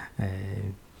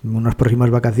 En unas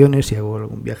próximas vacaciones, si hago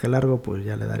algún viaje largo, pues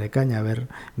ya le daré caña. A ver,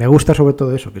 me gusta sobre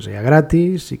todo eso, que sea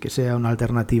gratis y que sea una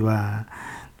alternativa,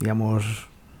 digamos,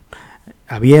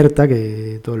 abierta,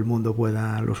 que todo el mundo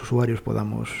los usuarios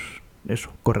podamos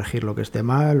corregir lo que esté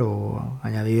mal o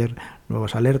añadir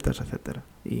nuevas alertas, etcétera.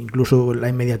 E incluso la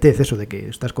inmediatez, eso de que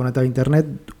estás conectado a internet,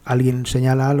 alguien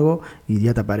señala algo y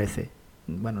ya te aparece.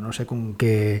 Bueno, no sé con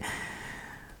qué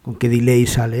delay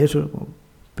sale eso,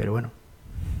 pero bueno,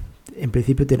 en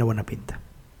principio tiene buena pinta.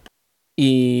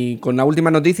 Y con la última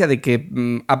noticia de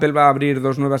que Apple va a abrir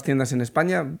 2 nuevas tiendas en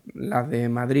España. La de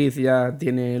Madrid ya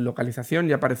tiene localización,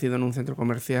 ya ha aparecido en un centro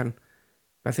comercial,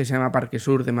 parece que se llama Parque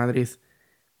Sur de Madrid,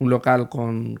 un local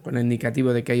con el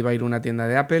indicativo de que ahí va a ir una tienda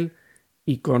de Apple,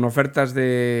 y con ofertas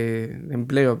de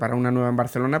empleo para una nueva en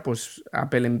Barcelona, pues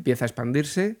Apple empieza a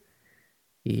expandirse,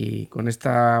 y con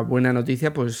esta buena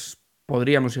noticia pues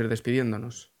podríamos ir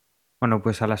despidiéndonos. Bueno,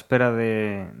 pues a la espera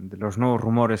de los nuevos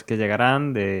rumores que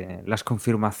llegarán, de las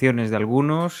confirmaciones de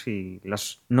algunos y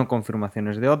las no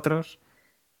confirmaciones de otros.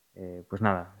 Pues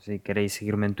nada, si queréis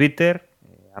seguirme en Twitter,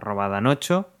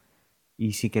 @dan8,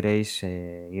 y si queréis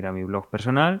ir a mi blog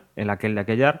personal,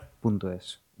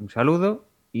 elaqueldeaquellar.es. Un saludo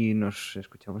y nos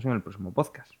escuchamos en el próximo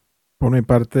podcast. Por mi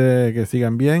parte, que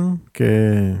sigan bien,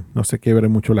 que no se quiebre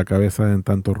mucho la cabeza en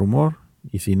tanto rumor,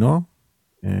 y si no,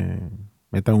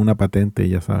 metan una patente y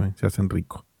ya saben, se hacen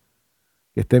ricos.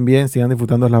 Que estén bien, sigan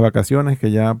disfrutando las vacaciones, que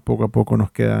ya poco a poco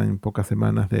nos quedan pocas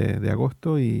semanas de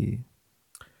agosto, y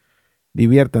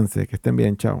diviértanse, que estén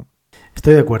bien, chao.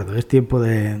 Estoy de acuerdo, es tiempo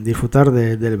de disfrutar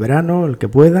del verano, el que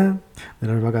pueda, de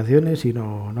las vacaciones, y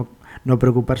no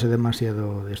preocuparse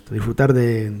demasiado de esto. Disfrutar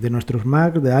de nuestros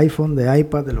Mac, de iPhone, de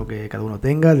iPad, de lo que cada uno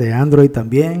tenga, de Android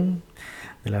también,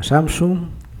 de la Samsung,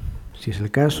 si es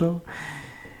el caso.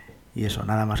 Y eso,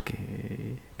 nada más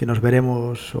que nos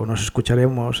veremos o nos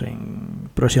escucharemos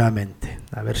próximamente.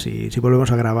 A ver si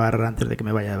volvemos a grabar antes de que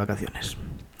me vaya de vacaciones.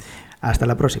 Hasta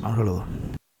la próxima, un saludo.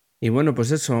 Y bueno, pues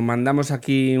eso, mandamos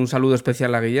aquí un saludo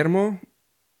especial a Guillermo.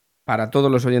 Para todos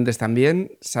los oyentes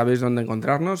también, sabéis dónde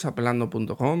encontrarnos,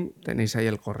 appleando.com. Tenéis ahí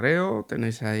el correo,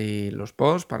 tenéis ahí los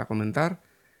posts para comentar.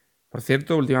 Por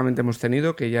cierto, últimamente hemos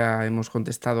tenido que ya hemos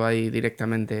contestado ahí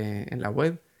directamente en la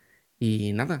web.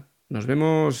 Y nada, nos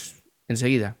vemos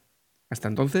enseguida. Hasta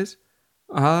entonces.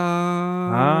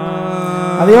 Adiós.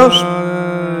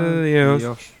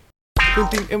 Adiós. Con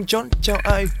tim em chót trao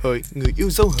ai hỡi người yêu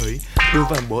dấu hỡi, đôi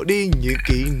vàng bỏ đi những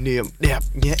kỷ niệm đẹp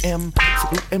nhé em. Sự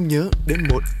lúc em nhớ đến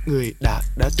một người đã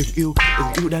từng yêu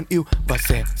đang yêu và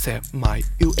sẽ mãi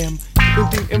yêu em. Con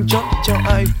tim em chót trao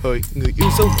ai hỡi người yêu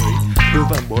dấu hỡi, đôi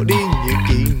vàng bỏ đi những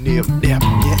kỷ niệm đẹp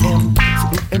nhé em. Sự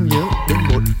lúc em nhớ đến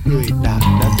một người đã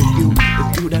từng yêu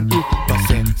đang yêu và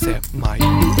sẽ mãi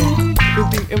yêu em. Con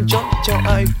tim em chót trao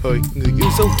ai hỡi người yêu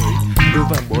dấu hỡi, đôi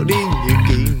vàng bỏ đi những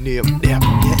kỷ niệm đẹp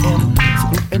nhé em. Sự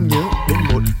lúc em nhớ đến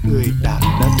một người đã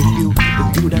từng yêu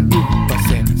đang yêu và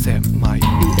sẽ mãi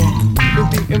yêu em. Con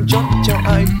tim em chót trao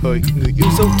ai hỡi người yêu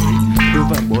dấu hỡi, đôi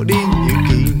vàng bỏ đi những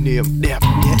kỷ niệm đẹp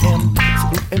nhé em. Sự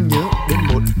lúc em nhớ đến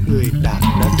một người đã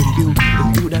từng yêu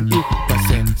đang yêu và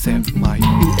sẽ mãi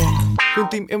yêu em. Con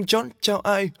tim em chót trao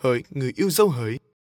ai hỡi người yêu dấu hỡi.